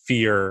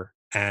fear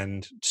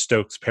and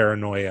stokes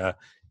paranoia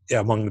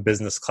among the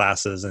business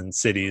classes and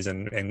cities,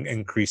 and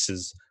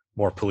increases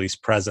more police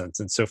presence.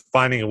 And so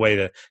finding a way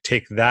to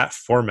take that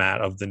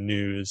format of the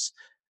news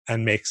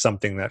and make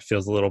something that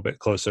feels a little bit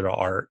closer to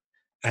art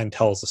and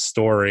tells a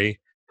story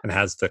and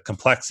has the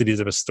complexities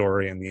of a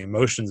story and the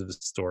emotions of a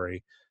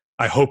story,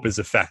 I hope is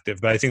effective.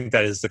 But I think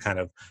that is the kind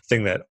of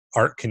thing that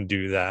art can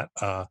do that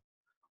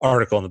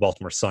article in the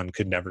Baltimore Sun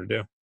could never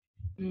do.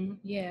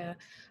 Yeah,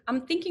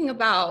 I'm thinking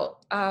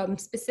about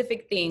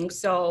specific things.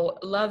 So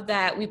love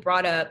that we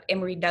brought up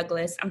Emory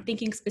Douglas. I'm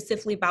thinking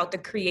specifically about the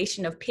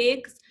creation of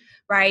pigs.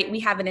 Right? We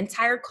have an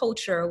entire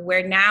culture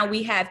where now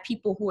we have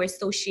people who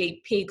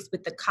associate pigs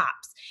with the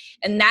cops.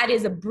 And that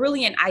is a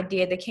brilliant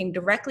idea that came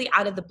directly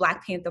out of the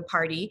Black Panther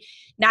Party.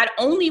 Not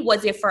only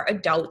was it for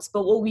adults,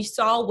 but what we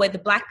saw was the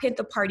Black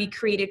Panther Party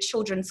created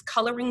children's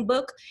coloring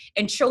book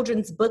and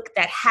children's book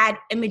that had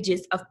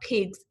images of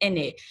pigs in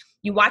it.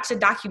 You watch a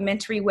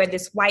documentary where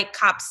this white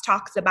cop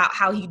talks about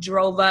how he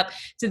drove up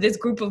to this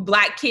group of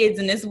black kids,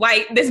 and this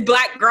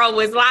black girl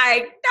was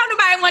like, don't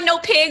nobody want no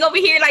pig over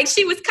here. Like,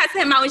 she was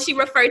cussing him out and she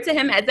referred to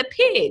him as a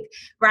pig,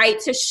 right?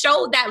 To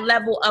show that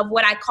level of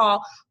what I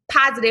call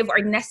positive or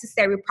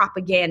necessary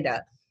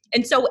propaganda.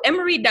 And so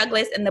Emory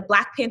Douglas and the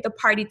Black Panther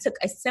Party took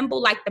a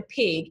symbol like the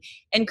pig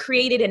and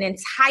created an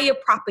entire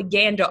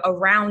propaganda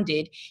around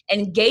it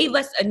and gave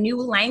us a new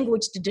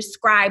language to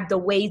describe the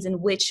ways in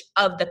which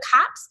of the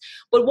cops.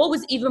 But what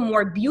was even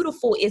more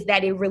beautiful is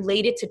that it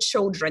related to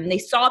children. They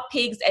saw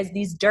pigs as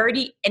these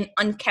dirty and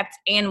unkept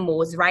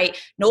animals, right?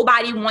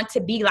 Nobody wants to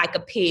be like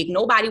a pig.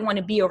 Nobody want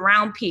to be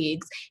around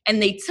pigs.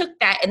 And they took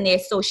that and they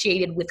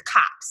associated with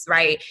cops,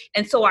 right?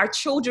 And so our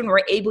children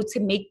were able to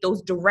make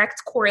those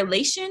direct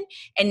correlation.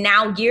 And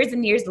now, years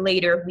and years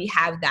later, we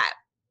have that.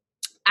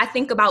 I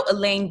think about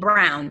Elaine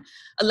Brown.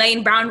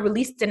 Elaine Brown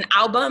released an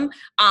album,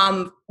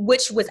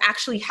 which was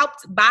actually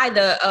helped by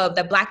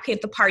the Black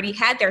Panther Party,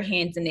 had their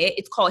hands in it.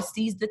 It's called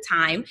Seize the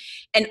Time.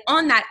 And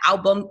on that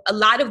album, a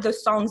lot of the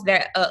songs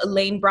that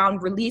Elaine Brown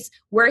released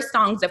were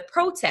songs of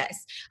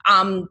protest.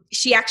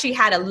 She actually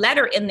had a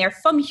letter in there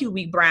from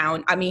Huey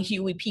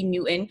P.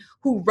 Newton,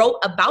 who wrote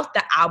about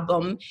the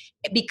album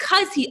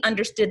because he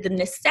understood the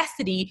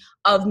necessity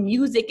of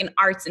music and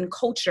arts and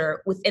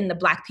culture within the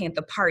Black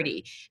Panther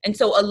Party. And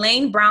so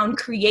Elaine Brown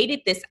created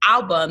this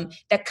album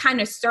that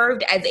kind of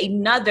served as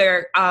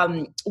another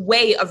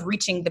way of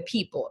reaching the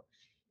people.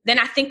 Then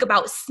I think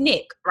about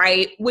SNCC,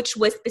 right, which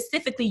was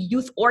specifically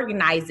youth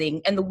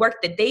organizing and the work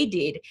that they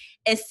did.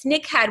 And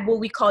SNCC had what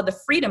we call the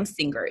Freedom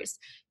Singers.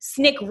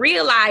 SNCC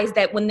realized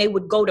that when they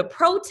would go to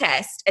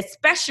protest,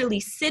 especially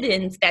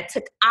sit-ins that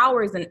took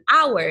hours and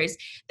hours,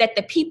 that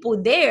the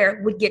people there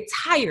would get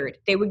tired.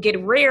 They would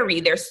get weary.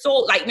 Their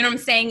soul, like, you know what I'm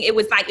saying? It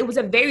was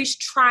a very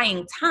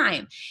trying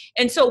time.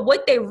 And so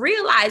what they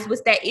realized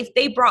was that if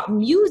they brought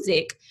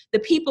music, the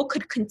people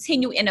could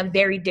continue in a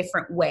very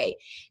different way.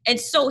 And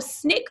so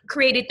SNCC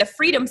created the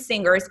Freedom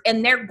Singers,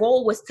 and their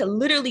goal was to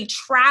literally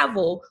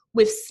travel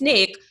with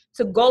SNCC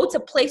to go to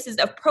places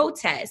of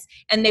protest,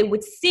 and they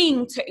would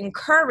sing to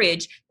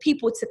encourage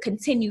people to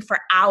continue for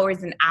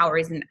hours and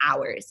hours and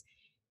hours.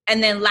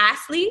 And then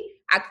lastly,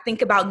 I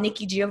think about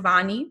Nikki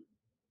Giovanni,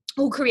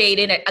 who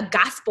created a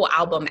gospel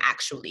album,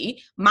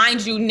 actually.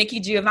 Mind you,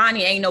 Nikki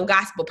Giovanni ain't no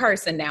gospel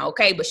person now,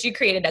 okay? But she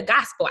created a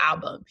gospel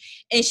album.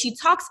 And she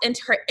talks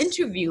into her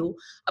interview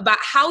about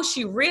how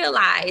she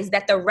realized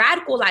that the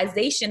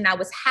radicalization that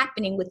was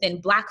happening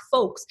within Black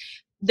folks,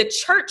 the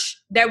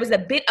church, there was a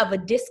bit of a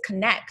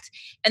disconnect,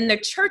 and the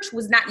church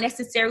was not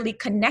necessarily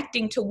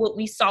connecting to what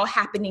we saw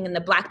happening in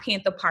the Black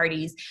Panther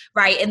parties,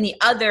 right, and the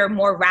other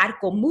more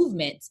radical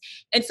movements.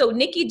 And so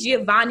Nikki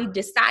Giovanni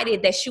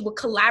decided that she would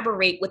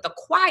collaborate with a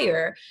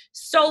choir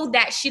so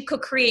that she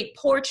could create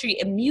poetry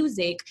and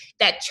music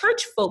that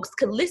church folks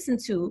could listen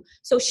to,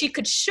 so she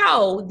could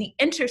show the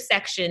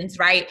intersections,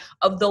 right,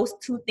 of those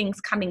two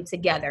things coming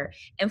together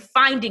and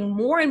finding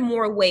more and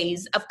more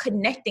ways of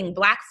connecting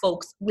Black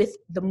folks with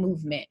the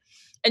movement.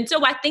 And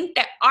so I think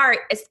that art,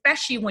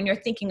 especially when you're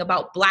thinking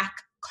about Black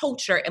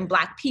culture and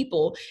Black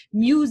people,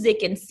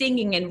 music and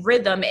singing and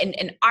rhythm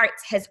and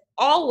arts has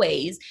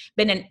always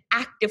been an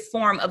active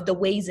form of the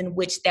ways in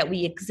which that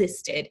we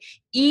existed.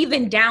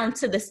 Even down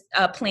to the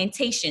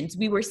plantations,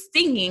 we were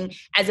singing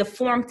as a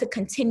form to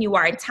continue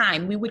our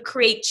time. We would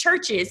create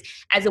churches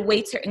as a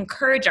way to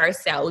encourage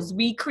ourselves.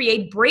 We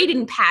create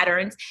braiding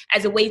patterns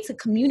as a way to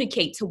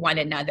communicate to one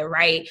another,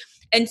 right?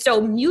 And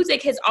so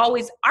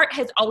art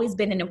has always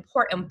been an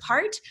important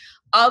part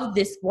of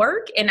this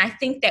work. And I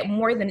think that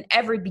more than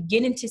ever,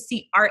 beginning to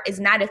see art as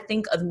not a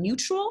thing of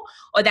neutral,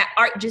 or that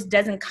art just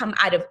doesn't come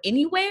out of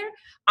anywhere,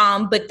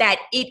 but that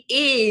it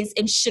is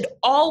and should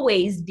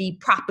always be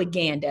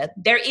propaganda.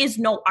 There is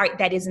no art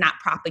that is not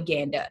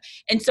propaganda.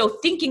 And so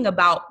thinking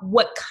about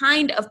what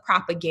kind of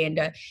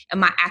propaganda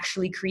am I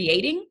actually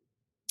creating?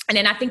 And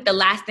then I think the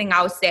last thing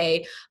I'll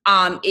say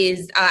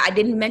is, I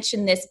didn't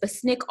mention this, but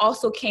SNCC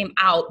also came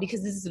out,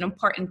 because this is an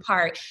important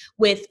part,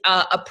 with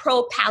a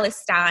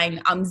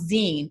pro-Palestine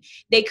zine.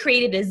 They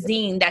created a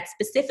zine that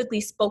specifically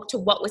spoke to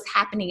what was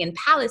happening in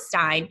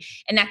Palestine.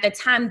 And at the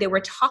time, they were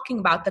talking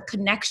about the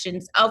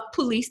connections of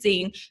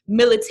policing,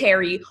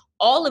 military,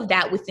 all of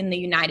that within the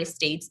United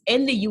States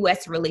and the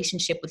U.S.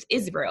 relationship with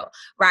Israel,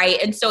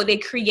 right? And so they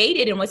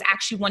created, and was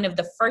actually one of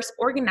the first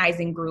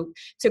organizing group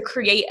to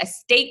create a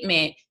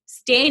statement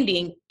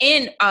standing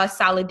in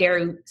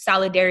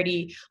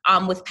solidarity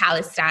with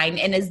Palestine,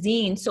 and a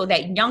zine so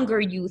that younger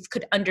youth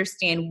could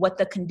understand what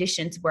the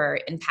conditions were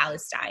in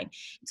Palestine.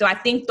 So I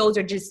think those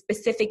are just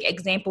specific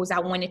examples I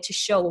wanted to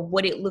show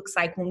what it looks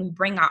like when we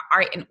bring our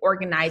art and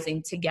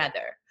organizing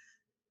together.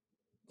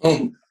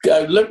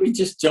 Let me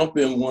just jump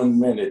in 1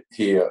 minute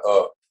here.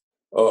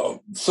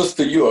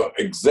 Sister, you are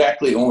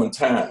exactly on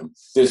time.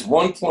 There's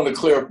one point of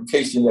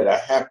clarification that I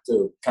have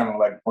to kind of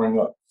like bring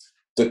up.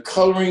 The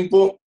coloring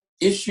book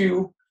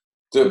issue,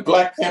 the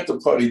Black Panther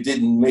Party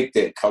didn't make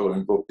that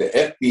coloring book.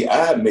 The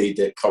FBI made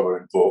that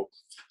coloring book,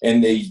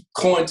 and the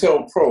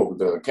COINTELPRO,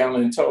 the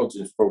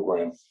counterintelligence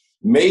program,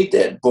 made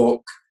that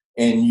book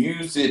and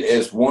used it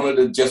as one of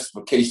the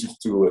justifications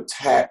to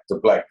attack the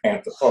Black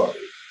Panther Party.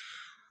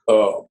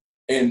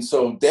 And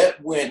so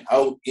that went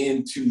out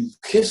into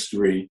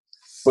history.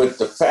 But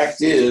the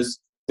fact is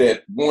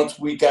that once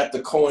we got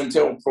the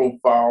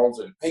COINTELPRO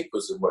and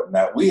papers and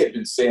whatnot, we had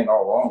been saying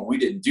all along we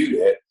didn't do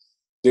that.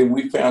 Then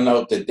we found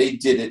out that they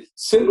did it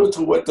similar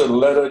to what the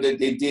letter that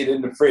they did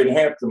in the Fred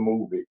Hampton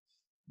movie.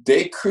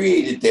 They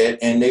created that,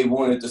 and they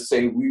wanted to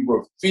say we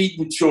were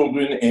feeding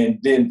children and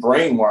then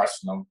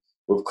brainwashing them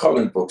with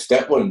coloring books.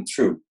 That wasn't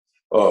true.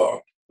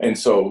 And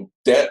so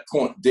that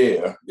point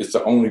there is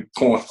the only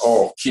point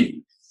off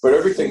key. But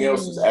everything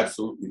else is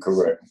absolutely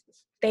correct.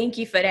 Thank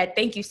you for that.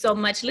 Thank you so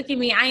much. Look at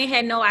me. I ain't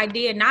had no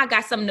idea. Now I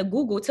got something to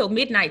Google till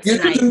midnight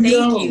tonight. Thank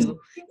you.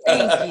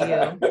 Thank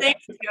you. Thank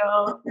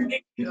you.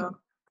 Thank you.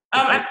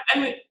 I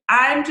mean,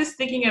 I'm just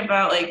thinking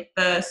about like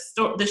the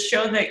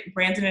show that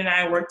Brandon and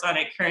I worked on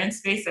at Current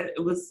Space.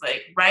 It was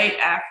like right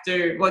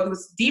after, well, it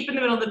was deep in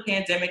the middle of the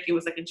pandemic. It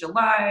was like in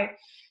July.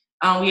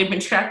 We had been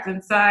trapped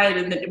inside,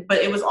 but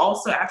it was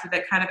also after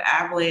that kind of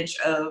avalanche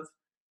of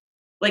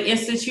like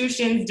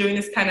institutions doing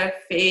this kind of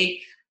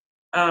fake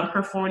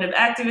performative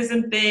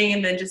activism thing,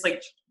 and then just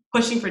like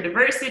pushing for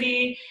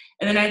diversity.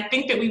 And then I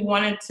think that we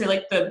wanted to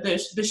like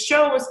the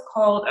show was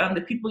called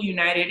The People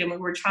United, and we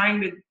were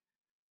trying to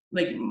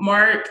like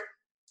mark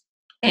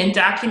and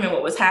document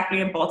what was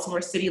happening in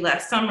Baltimore City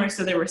last summer.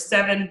 So there were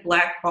 7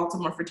 Black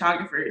Baltimore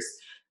photographers,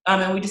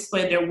 and we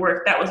displayed their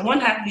work. That was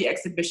one half of the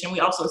exhibition. We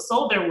also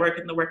sold their work,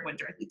 and the work went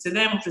directly to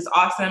them, which was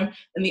awesome.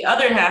 And the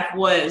other half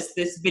was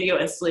this video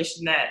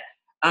installation that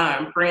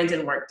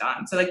Brandon worked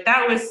on. So like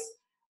that was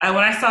when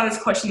I saw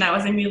this question, that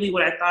was immediately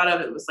what I thought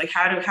of. It was like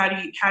how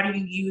do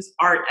you use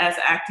art as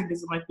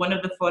activism? Like one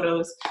of the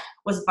photos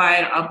was by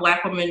a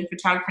Black woman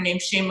photographer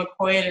named Shane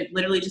McCoy, and it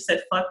literally just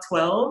said "fuck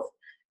 12,"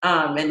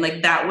 and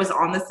like that was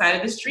on the side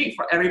of the street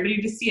for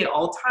everybody to see at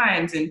all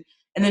times. And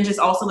then just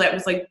also that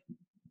was like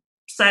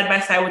side by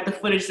side with the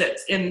footage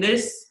that's in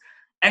this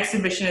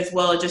exhibition as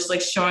well, just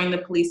like showing the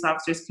police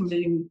officers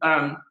committing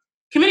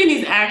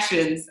these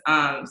actions.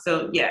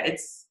 So yeah,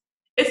 it's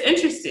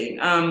interesting.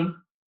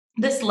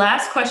 This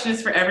last question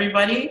is for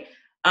everybody.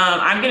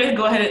 I'm going to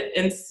go ahead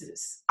and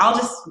I'll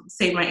just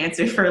save my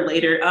answer for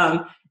later.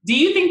 Do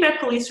you think that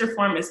police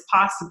reform is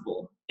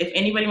possible? If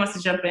anybody wants to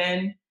jump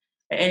in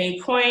at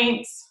any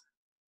point,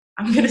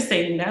 I'm going to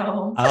say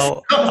no.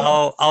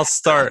 I'll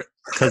start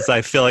because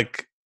I feel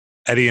like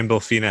Eddie and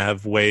Bilfina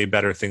have way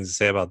better things to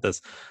say about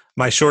this.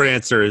 My short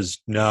answer is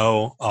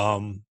no.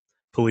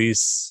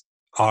 Police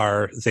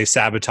they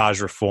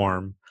sabotage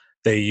reform.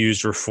 They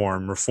use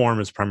reform.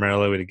 Reform is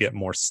primarily a way to get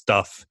more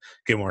stuff,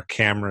 get more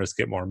cameras,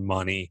 get more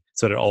money.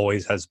 So it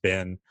always has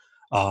been.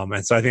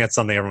 And so I think that's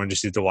something everyone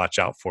just needs to watch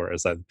out for,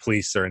 is that the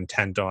police are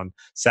intent on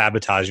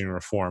sabotaging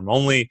reform.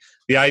 Only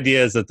the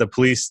idea is that the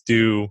police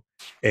do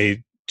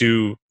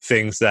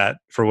things that,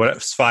 for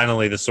what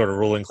finally the sort of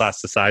ruling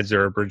class decides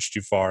they're a bridge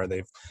too far.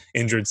 They've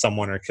injured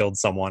someone or killed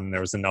someone, and there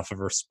was enough of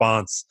a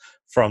response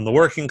from the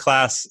working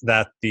class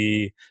that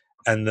the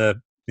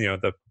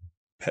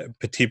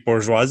petite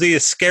bourgeoisie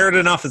is scared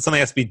enough that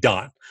something has to be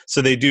done.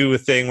 So they do a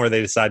thing where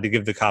they decide to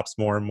give the cops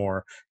more and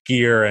more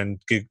gear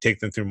and take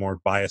them through more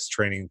bias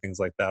training, things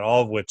like that,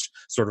 all of which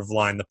sort of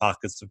line the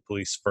pockets of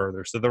police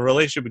further. So the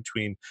relationship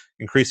between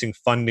increasing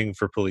funding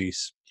for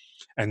police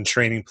and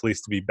training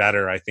police to be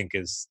better, I think,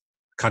 is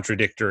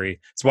contradictory.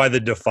 It's why the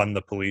defund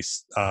the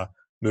police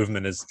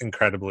movement is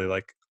incredibly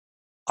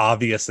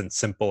obvious and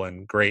simple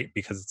and great,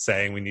 because it's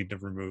saying we need to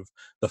remove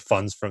the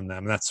funds from them.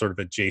 And that's sort of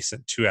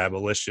adjacent to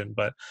abolition.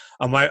 But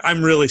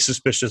I'm really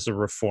suspicious of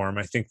reform.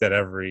 I think that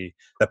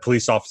that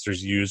police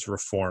officers use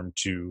reform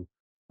to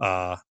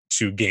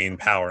gain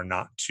power,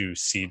 not to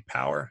cede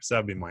power. So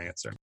that'd be my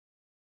answer.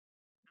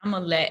 I'm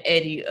going to let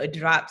Eddie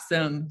drop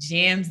some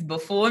gems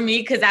before me,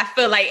 because I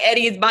feel like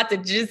Eddie is about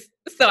to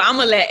so I'm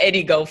going to let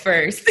Eddie go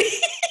first.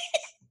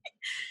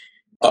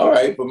 All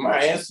right, but my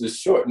answer is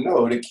short.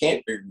 No, they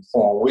can't be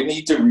reformed. We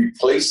need to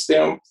replace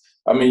them.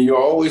 I mean,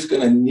 you're always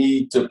going to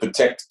need to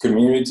protect the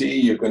community.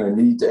 You're going to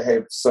need to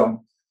have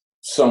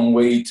some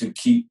way to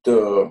keep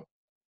the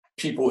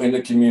people in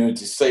the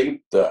community safe.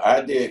 The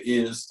idea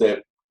is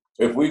that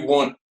if we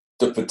want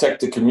to protect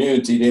the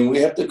community, then we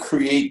have to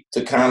create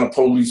the kind of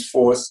police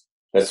force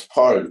that's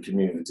part of the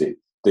community.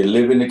 They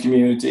live in the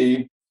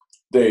community.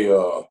 They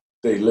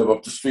live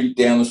up the street,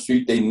 down the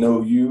street. They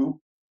know you.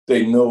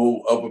 They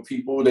know other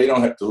people. They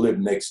don't have to live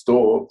next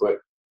door, but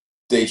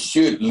they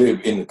should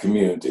live in the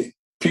community.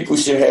 People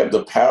should have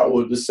the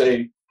power to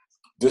say,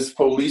 this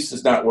police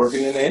is not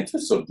working in the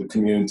interests of the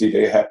community.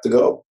 They have to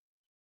go.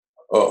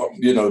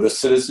 The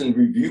citizen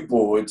review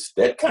boards,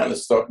 that kind of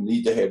stuff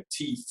need to have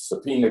teeth,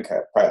 subpoena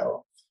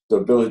power, the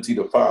ability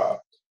to fire.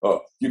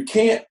 You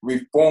can't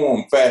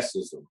reform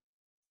fascism.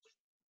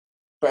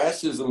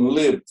 Fascism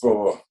lived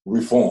for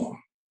reform.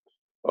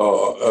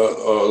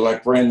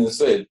 Like Brandon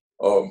said,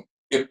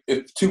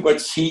 if too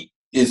much heat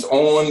is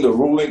on the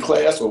ruling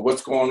class or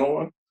what's going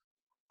on,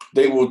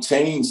 they will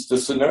change the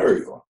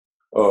scenario.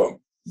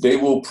 They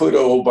will put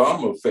an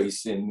Obama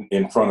face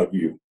in front of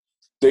you.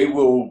 They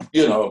will,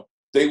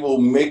 they will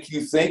make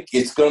you think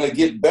it's going to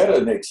get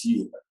better next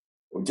year.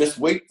 Or just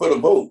wait for the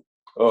vote.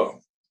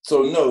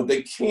 So no,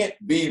 they can't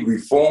be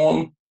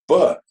reformed,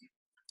 but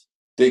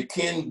they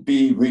can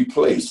be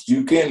replaced.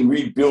 You can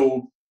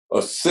rebuild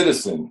a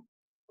citizen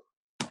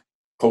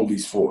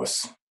police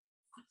force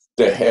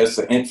that has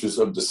the interests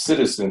of the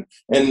citizen.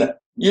 And,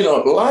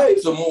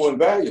 lives are more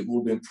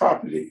valuable than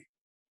property.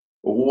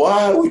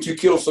 Why would you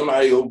kill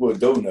somebody over a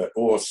donut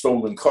or a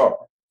stolen car?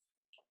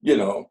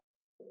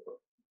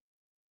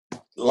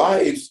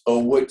 Lives are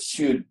what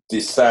should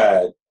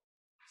decide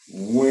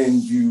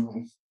when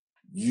you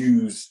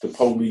use the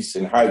police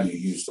and how you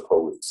use the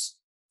police.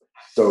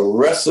 The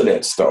rest of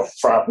that stuff,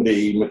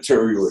 property,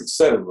 material,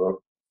 etc.,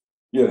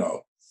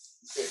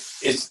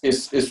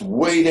 it's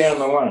way down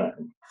the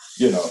line,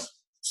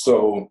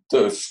 So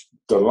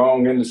the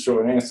long and the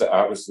short answer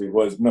obviously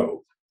was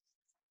no.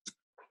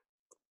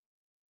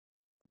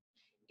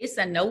 It's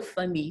a no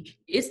for me.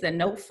 It's a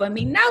no for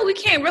me. No, we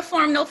can't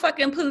reform no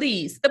fucking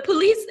police. The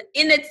police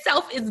in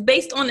itself is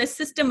based on a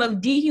system of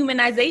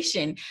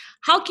dehumanization.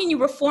 How can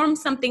you reform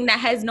something that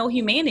has no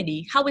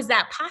humanity? How is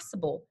that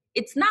possible?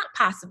 It's not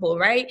possible,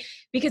 right?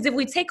 Because if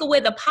we take away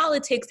the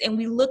politics and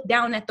we look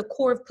down at the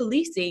core of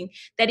policing,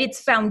 that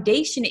its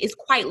foundation is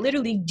quite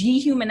literally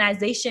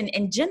dehumanization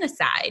and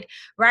genocide,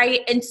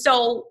 right? And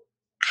so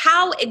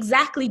how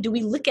exactly do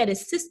we look at a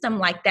system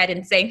like that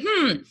and say,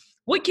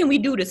 what can we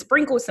do to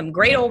sprinkle some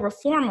great old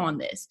reform on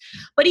this?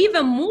 But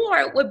even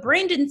more, what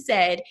Brandon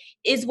said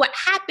is what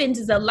happens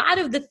is a lot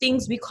of the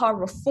things we call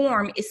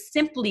reform is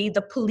simply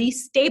the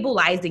police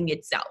stabilizing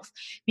itself.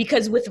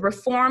 Because with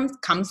reforms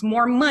comes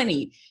more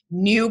money,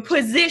 new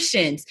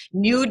positions,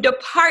 new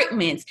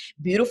departments,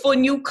 beautiful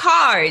new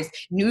cars,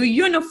 new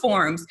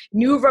uniforms,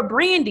 new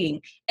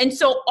rebranding. And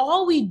so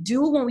all we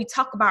do when we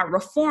talk about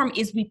reform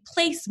is we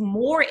place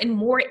more and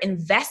more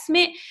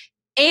investment,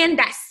 and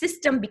that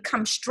system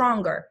becomes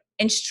stronger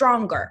and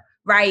stronger,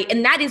 right?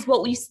 And that is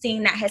what we've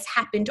seen that has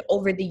happened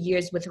over the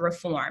years with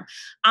reform.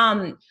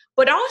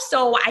 But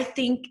also, I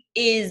think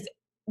is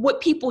what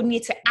people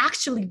need to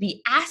actually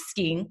be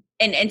asking,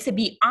 and to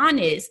be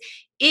honest,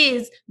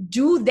 is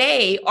do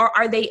they or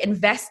are they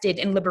invested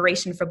in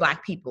liberation for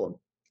Black people?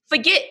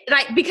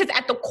 Because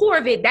at the core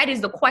of it, that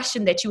is the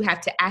question that you have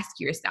to ask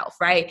yourself,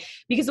 right?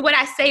 Because what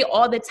I say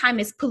all the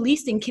time is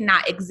policing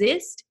cannot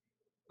exist,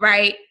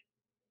 right?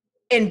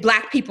 And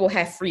Black people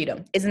have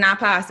freedom. It's not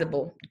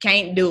possible.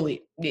 Can't do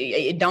it.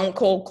 It don't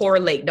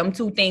correlate. Them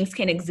two things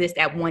can exist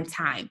at one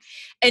time.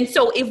 And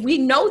so if we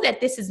know that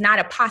this is not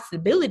a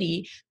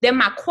possibility, then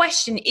my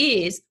question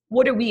is,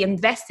 what are we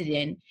invested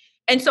in?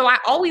 And so I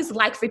always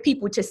like for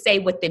people to say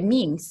what they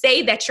mean.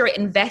 Say that you're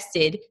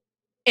invested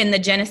in the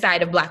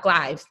genocide of Black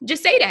lives.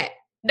 Just say that.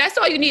 That's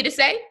all you need to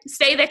say.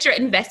 Say that you're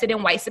invested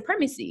in white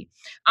supremacy.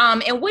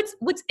 And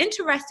what's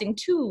interesting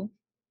too,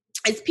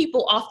 is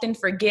people often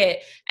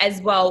forget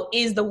as well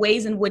is the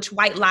ways in which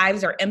white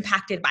lives are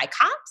impacted by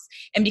cops.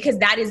 And because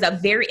that is a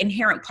very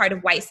inherent part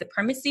of white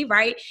supremacy,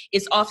 right?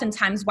 Is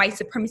oftentimes white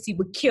supremacy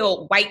would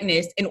kill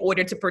whiteness in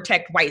order to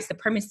protect white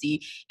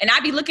supremacy. And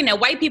I'd be looking at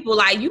white people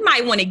like, you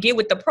might want to get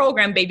with the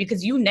program, baby,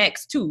 because you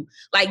next too.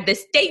 Like the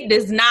state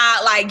does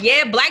not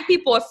Black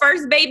people are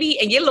first, baby,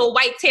 and your little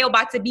white tail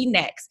about to be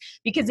next.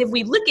 Because if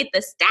we look at the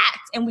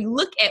stats and we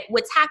look at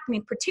what's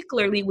happening,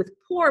 particularly with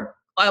poor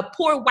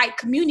white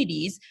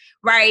communities,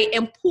 right,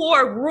 and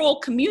poor rural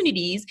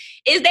communities,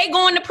 is they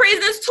going to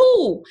prisons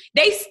too.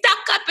 They stuck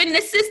up in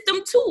the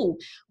system too.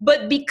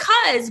 But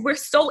because we're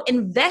so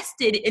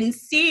invested in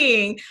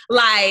seeing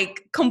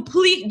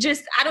complete,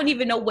 I don't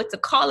even know what to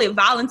call it,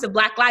 violence of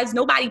Black lives,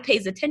 nobody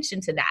pays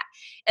attention to that.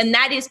 And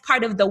that is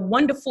part of the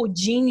wonderful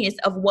genius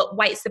of what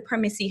white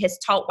supremacy has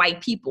taught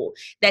white people,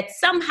 that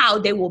somehow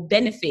they will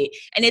benefit.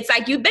 And it's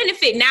like, you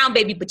benefit now,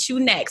 baby, but you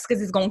next,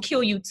 because it's going to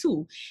kill you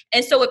too.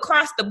 And so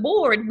across the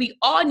board, we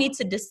all need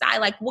to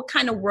decide, what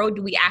kind of world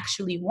do we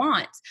actually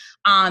want?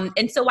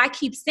 And so I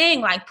keep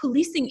saying,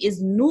 policing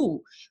is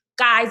new.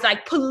 Guys,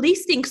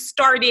 policing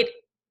started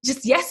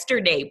just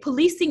yesterday.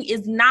 Policing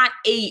is not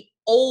a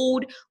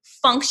old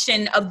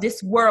function of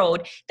this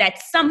world that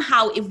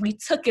somehow if we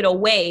took it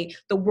away,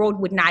 the world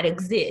would not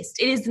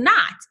exist. It is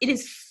not. It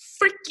is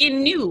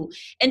freaking new.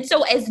 And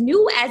so as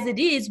new as it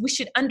is, we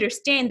should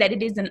understand that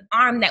it is an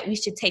arm that we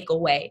should take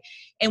away.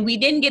 And we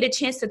didn't get a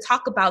chance to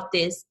talk about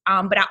this,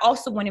 but I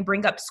also want to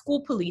bring up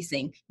school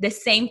policing. The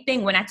same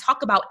thing. When I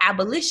talk about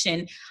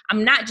abolition,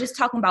 I'm not just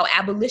talking about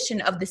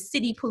abolition of the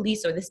city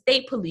police or the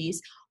state police,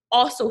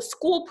 also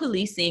school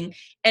policing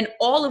and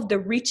all of the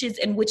reaches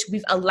in which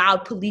we've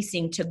allowed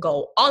policing to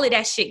go. All of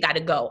that shit got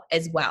to go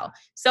as well.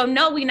 So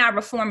no, we're not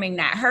reforming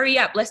that. Hurry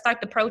up. Let's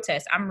start the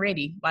protest. I'm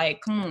ready.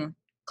 Come on,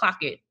 clock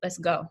it. Let's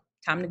go.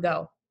 Time to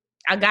go.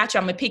 I got you.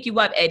 I'm going to pick you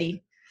up,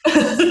 Eddie.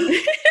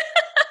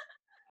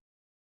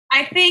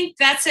 I think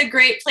that's a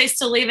great place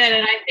to leave it.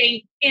 And I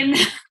think in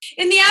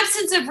the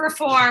absence of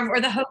reform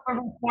or the hope of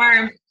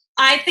reform,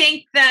 I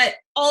think that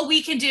all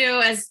we can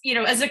do as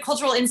a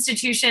cultural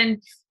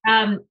institution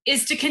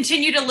is to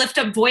continue to lift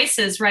up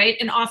voices, right?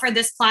 And offer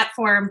this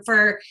platform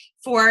for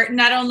for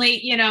not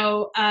only,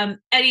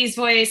 Eddie's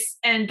voice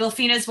and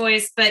Bilfina's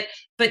voice, but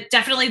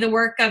definitely the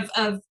work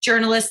of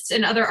journalists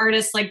and other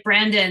artists like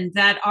Brandon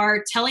that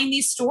are telling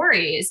these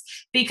stories,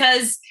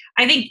 because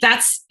I think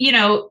that's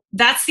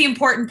the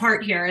important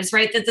part here is,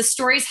 right, that the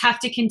stories have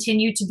to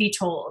continue to be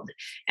told.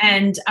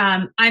 And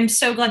I'm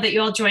so glad that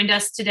you all joined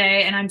us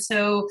today. And I'm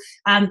so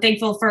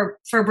thankful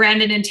for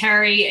Brandon and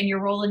Terry and your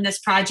role in this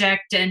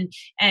project, and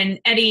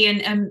Eddie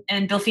and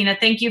Bilfina.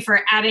 Thank you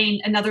for adding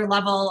another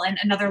level and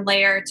another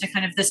layer to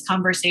kind of this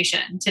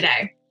conversation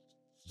today.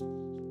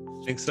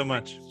 Thanks so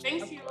much.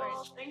 Thanks you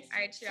all. Thanks. All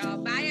right, y'all.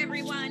 Bye,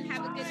 everyone.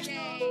 Have a good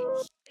day.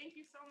 Thank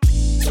you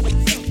so much.